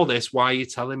know all this. Why are you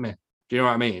telling me? Do you know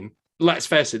what I mean? Let's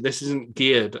face it, this isn't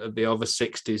geared at the over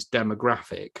 60s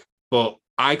demographic, but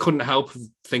I couldn't help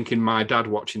thinking my dad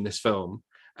watching this film,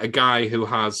 a guy who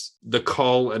has the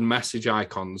call and message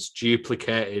icons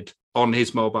duplicated on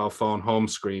his mobile phone home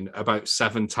screen about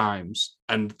 7 times.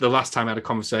 And the last time I had a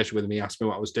conversation with him, he asked me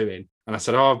what I was doing. And I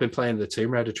said, I've been playing the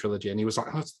Tomb Raider trilogy. And he was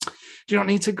like, do you not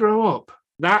need to grow up?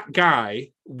 That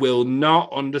guy will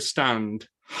not understand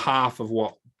half of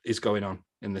what is going on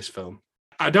in this film.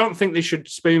 I don't think they should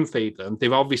spoon feed them.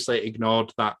 They've obviously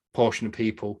ignored that portion of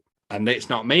people. And it's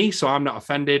not me, so I'm not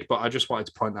offended. But I just wanted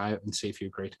to point that out and see if you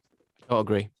agreed. I don't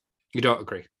agree. You don't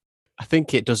agree? I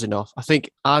think it does enough. I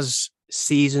think as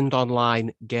seasoned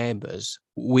online gamers,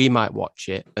 we might watch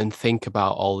it and think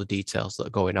about all the details that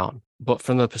are going on. But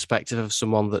from the perspective of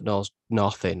someone that knows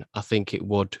nothing, I think it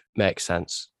would make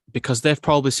sense because they've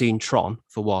probably seen Tron,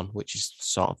 for one, which is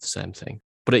sort of the same thing.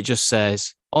 But it just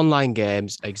says online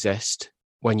games exist.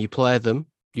 When you play them,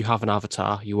 you have an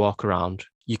avatar, you walk around,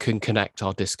 you can connect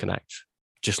or disconnect,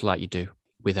 just like you do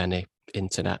with any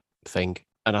internet thing.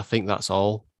 And I think that's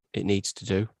all it needs to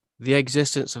do. The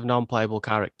existence of non-playable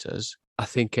characters, I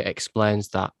think it explains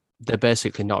that they're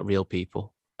basically not real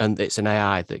people. And it's an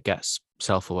AI that gets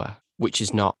self-aware, which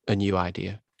is not a new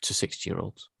idea to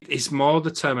 60-year-olds. It's more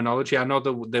the terminology. I know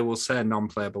that they will say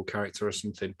non-playable character or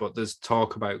something, but there's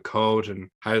talk about code and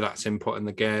how that's input in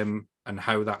the game and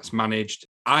how that's managed.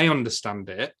 I understand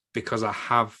it because I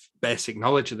have basic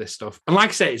knowledge of this stuff. And like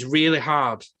I say, it's really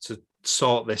hard to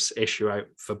sort this issue out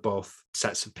for both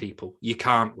sets of people. You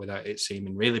can't without it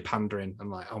seeming really pandering and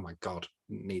like, oh my God,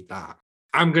 need that.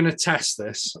 I'm going to test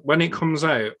this. When it comes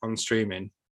out on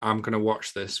streaming, I'm going to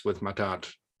watch this with my dad.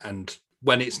 And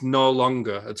when it's no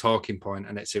longer a talking point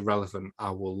and it's irrelevant,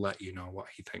 I will let you know what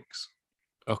he thinks.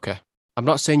 Okay. I'm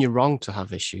not saying you're wrong to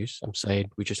have issues. I'm saying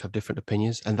we just have different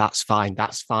opinions, and that's fine.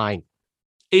 That's fine.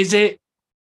 Is it?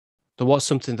 There was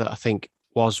something that I think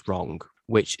was wrong,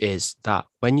 which is that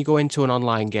when you go into an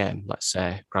online game, let's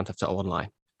say Grand Theft Auto Online,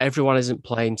 everyone isn't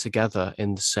playing together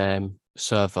in the same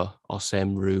server or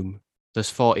same room. There's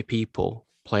 40 people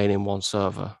playing in one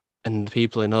server, and the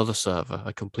people in another server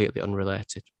are completely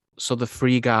unrelated. So the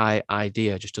free guy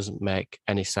idea just doesn't make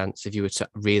any sense if you were to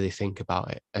really think about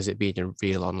it as it being a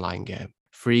real online game.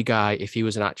 Free guy, if he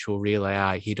was an actual real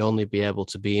AI, he'd only be able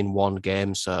to be in one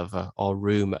game server or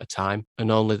room at a time, and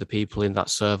only the people in that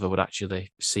server would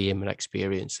actually see him and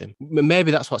experience him.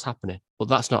 Maybe that's what's happening, but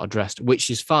that's not addressed, which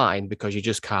is fine because you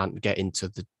just can't get into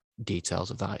the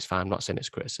details of that. It's fine. I'm not saying it's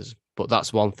criticism, but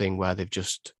that's one thing where they've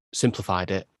just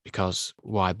simplified it because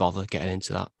why bother getting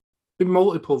into that? Been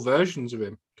multiple versions of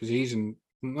him because he's in.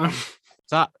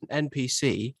 That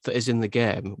NPC that is in the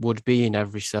game would be in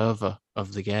every server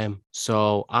of the game.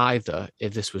 So either,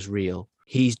 if this was real,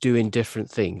 he's doing different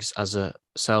things as a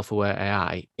self-aware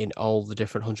AI in all the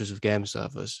different hundreds of game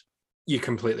servers. You're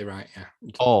completely right, yeah.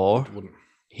 Or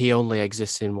he only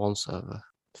exists in one server.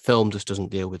 Film just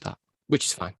doesn't deal with that, which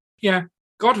is fine. Yeah.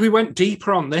 God, we went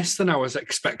deeper on this than I was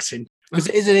expecting. Because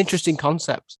it is an interesting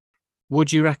concept.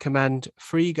 Would you recommend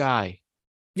Free Guy?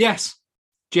 Yes.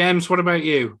 James, what about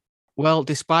you? Well,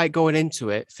 despite going into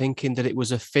it thinking that it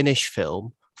was a Finnish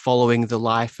film following the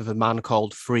life of a man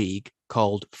called Frigg,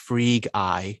 called Frigg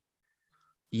Eye,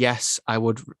 yes, I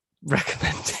would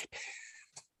recommend it.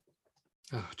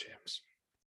 Oh, James.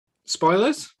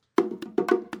 Spoilers?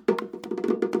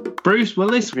 Bruce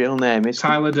Willis' Real name is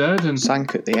Tyler Durden.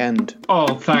 sank at the end.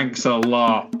 Oh, thanks a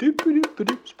lot.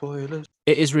 Spoilers.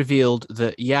 It is revealed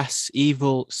that, yes,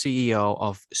 evil CEO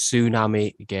of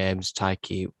Tsunami Games,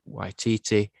 Taiki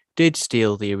Waititi, did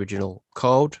steal the original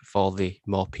code for the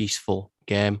more peaceful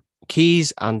game.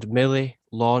 Keys and Millie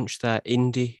launch their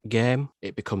indie game.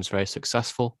 It becomes very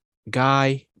successful.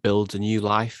 Guy builds a new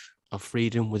life of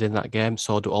freedom within that game,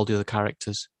 so do all the other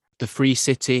characters. The Free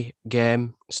City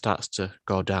game starts to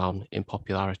go down in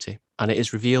popularity, and it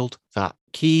is revealed that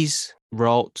Keys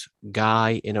wrote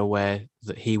Guy in a way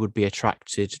that he would be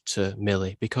attracted to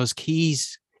Millie because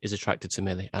Keys is attracted to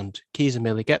Millie, and Keys and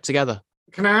Millie get together.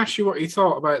 Can I ask you what you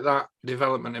thought about that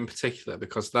development in particular?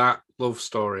 Because that love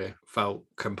story felt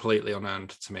completely unearned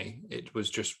to me. It was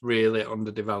just really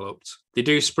underdeveloped. They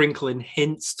do sprinkle in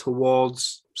hints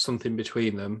towards something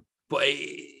between them, but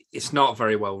it's not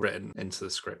very well written into the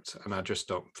script, and I just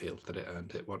don't feel that it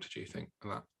earned it. What did you think of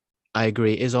that? I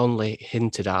agree. It is only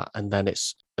hinted at, and then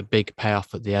it's a big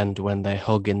payoff at the end when they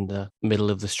hug in the middle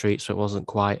of the street, so it wasn't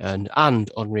quite earned and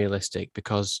unrealistic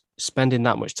because spending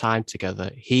that much time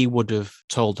together, he would have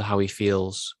told her how he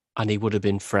feels and he would have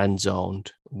been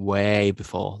friend-zoned way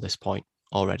before this point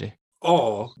already.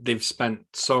 Or they've spent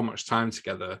so much time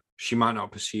together, she might not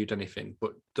have pursued anything,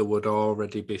 but there would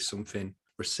already be something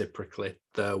reciprocally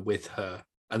there with her,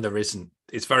 and there isn't.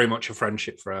 It's very much a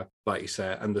friendship for her, like you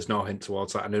say, and there's no hint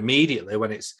towards that. And immediately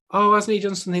when it's, oh, hasn't he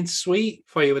done something sweet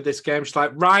for you with this game? She's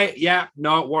like, right, yeah,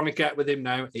 no, want to get with him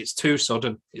now. It's too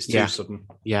sudden. It's too sudden.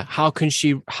 Yeah, how can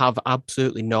she have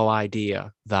absolutely no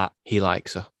idea that he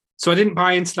likes her? So I didn't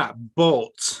buy into that,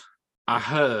 but I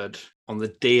heard on the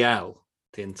DL,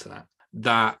 the internet,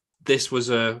 that this was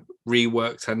a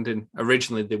reworked ending.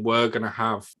 Originally, they were going to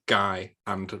have Guy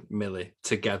and Millie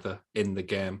together in the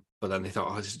game. But then they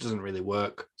thought, oh, this doesn't really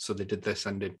work. So they did this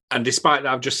ending. And despite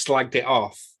that, I've just slagged it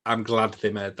off. I'm glad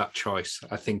they made that choice.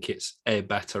 I think it's a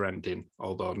better ending,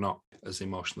 although not as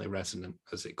emotionally resonant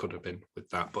as it could have been with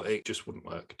that. But it just wouldn't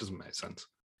work. It doesn't make sense.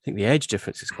 I think the age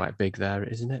difference is quite big there,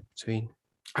 isn't it? Between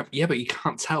Yeah, but you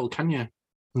can't tell, can you?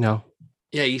 no.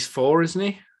 Yeah, he's 4, isn't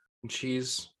he? And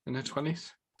she's in her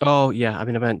 20s. Oh yeah, I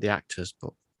mean I meant the actors,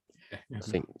 but Yeah. I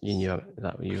think you knew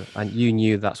that you and you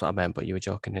knew that's what I meant, but you were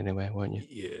joking anyway, weren't you?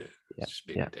 Yeah. Yeah, Just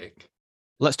being yeah. a dick.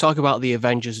 Let's talk about the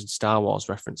Avengers and Star Wars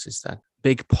references then.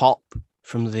 Big pop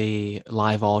from the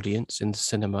live audience in the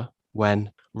cinema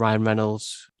when Ryan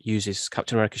Reynolds uses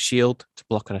Captain America's shield to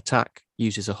block an attack,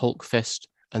 uses a Hulk fist,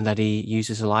 and then he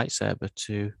uses a lightsaber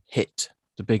to hit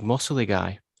the big muscly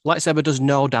guy. Lightsaber does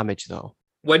no damage though.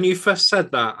 When you first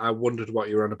said that, I wondered what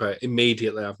you were on about.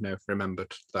 Immediately, I've now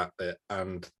remembered that bit.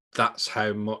 And that's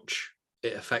how much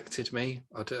it affected me.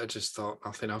 I just thought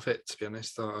nothing of it, to be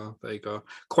honest. Thought, oh, there you go.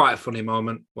 Quite a funny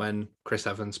moment when Chris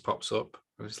Evans pops up.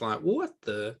 And it's like, what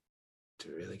the? Do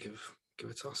you really give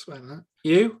a toss about that?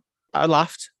 You? I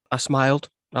laughed, I smiled,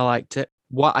 I liked it.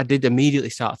 What I did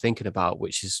immediately start thinking about,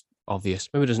 which is obvious,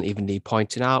 maybe doesn't even need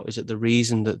pointing out, is that the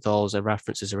reason that those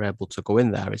references are able to go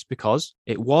in there is because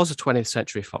it was a 20th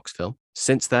Century Fox film.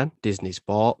 Since then, Disney's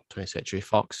bought 20th Century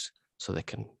Fox so they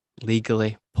can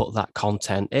legally put that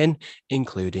content in,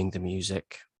 including the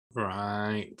music.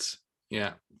 Right.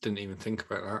 Yeah. Didn't even think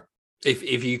about that.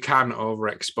 If you can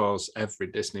overexpose every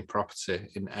Disney property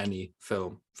in any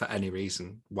film for any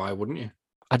reason, why wouldn't you?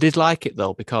 I did like it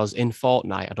though, because in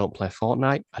Fortnite, I don't play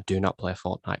Fortnite. I do not play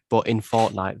Fortnite, but in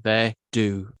Fortnite, they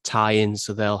do tie-ins.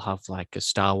 So they'll have like a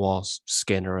Star Wars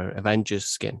skin or an Avengers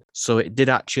skin. So it did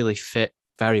actually fit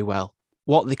very well.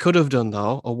 What they could have done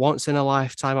though, a once in a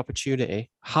lifetime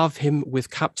opportunity, have him with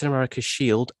Captain America's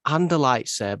shield and a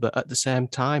lightsaber at the same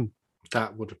time.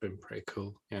 That would have been pretty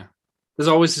cool. Yeah. There's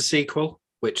always a sequel,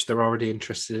 which they're already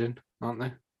interested in, aren't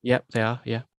they? Yep, they are.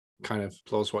 Yeah. Kind of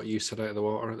blows what you said out of the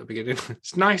water at the beginning.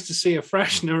 It's nice to see a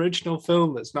fresh and original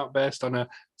film that's not based on a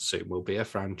soon will be a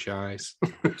franchise.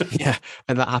 Yeah.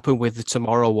 And that happened with the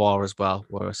Tomorrow War as well,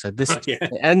 where I said, this Yeah.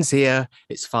 it ends here,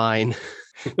 it's fine.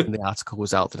 And the article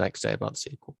was out the next day about the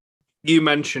sequel. You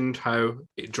mentioned how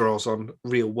it draws on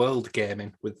real world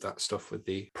gaming with that stuff, with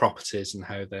the properties and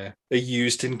how they're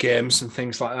used in games and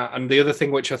things like that. And the other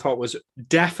thing which I thought was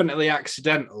definitely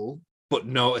accidental, but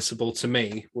noticeable to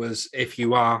me, was if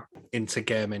you are into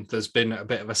gaming, there's been a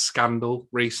bit of a scandal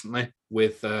recently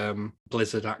with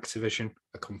Blizzard Activision,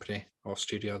 a company or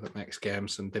studio that makes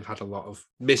games, and they've had a lot of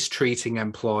mistreating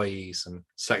employees and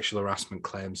sexual harassment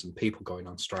claims and people going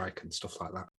on strike and stuff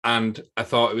like that. And I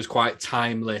thought it was quite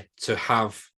timely to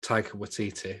have Taika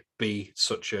Waititi be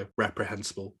such a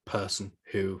reprehensible person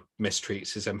who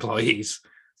mistreats his employees.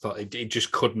 Thought it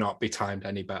just could not be timed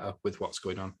any better with what's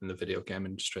going on in the video game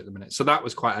industry at the minute. So that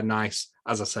was quite a nice,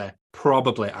 as I say,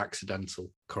 probably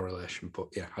accidental correlation. But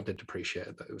yeah, I did appreciate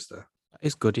it that it was there.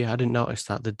 It's good, yeah. I didn't notice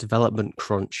that. The development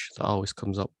crunch that always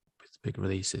comes up with big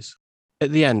releases.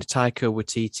 At the end, Taika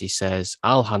Waititi says,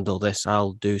 I'll handle this.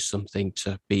 I'll do something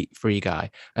to beat Free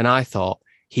Guy. And I thought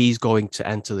he's going to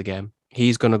enter the game.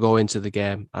 He's going to go into the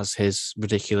game as his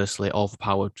ridiculously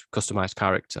overpowered, customized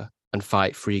character and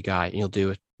fight Free Guy. And he'll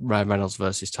do a Ryan Reynolds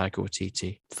versus Taika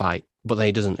Waititi fight. But then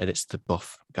he doesn't, and it's the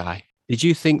buff guy. Did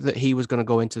you think that he was going to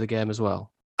go into the game as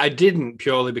well? I didn't,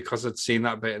 purely because I'd seen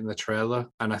that bit in the trailer,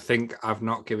 and I think I've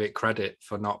not given it credit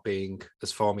for not being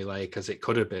as formulaic as it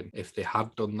could have been if they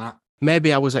had done that.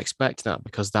 Maybe I was expecting that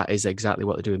because that is exactly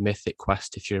what they do in Mythic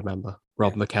Quest, if you remember.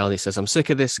 Rob McElhenney says, I'm sick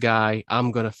of this guy.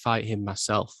 I'm going to fight him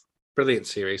myself. Brilliant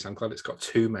series. I'm glad it's got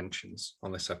 2 mentions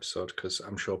on this episode because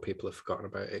I'm sure people have forgotten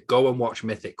about it. Go and watch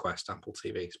Mythic Quest, Apple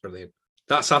TV. It's brilliant.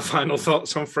 That's our final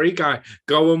thoughts on Free Guy.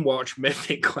 Go and watch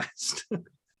Mythic Quest.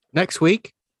 Next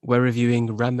week, we're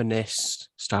reviewing Reminisce,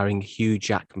 starring Hugh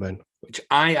Jackman. Which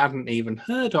I hadn't even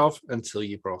heard of until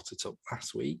you brought it up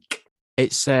last week.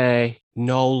 It's a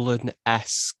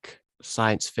Nolan-esque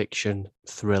science fiction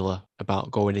thriller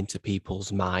about going into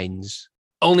people's minds.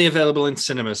 Only available in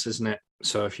cinemas, isn't it?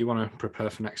 So if you want to prepare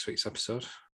for next week's episode.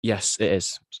 Yes, it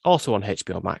is. It's also on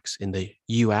HBO Max in the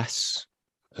US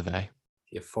of A.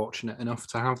 You're fortunate enough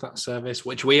to have that service,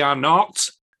 which we are not.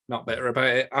 Not bitter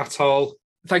about it at all.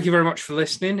 Thank you very much for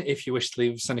listening. If you wish to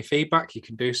leave us any feedback, you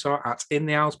can do so at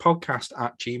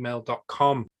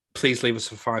intheowlspodcast@gmail.com. Please leave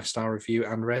us a 5-star review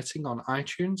and rating on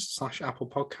iTunes/Apple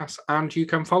Podcasts. And you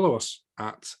can follow us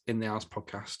at In the Owls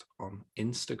Podcast on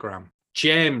Instagram.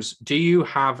 James, do you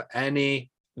have any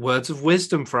words of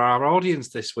wisdom for our audience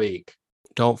this week?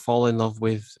 Don't fall in love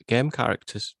with game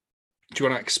characters. Do you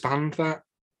want to expand that?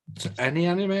 Any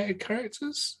animated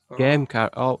characters? Or- Game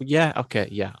character. Oh, yeah. Okay.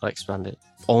 Yeah. I'll expand it.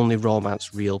 Only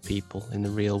romance real people in the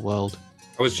real world.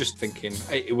 I was just thinking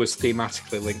it was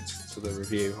thematically linked to the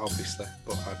review, obviously,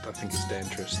 but I think it's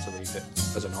dangerous to leave it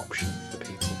as an option for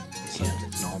people.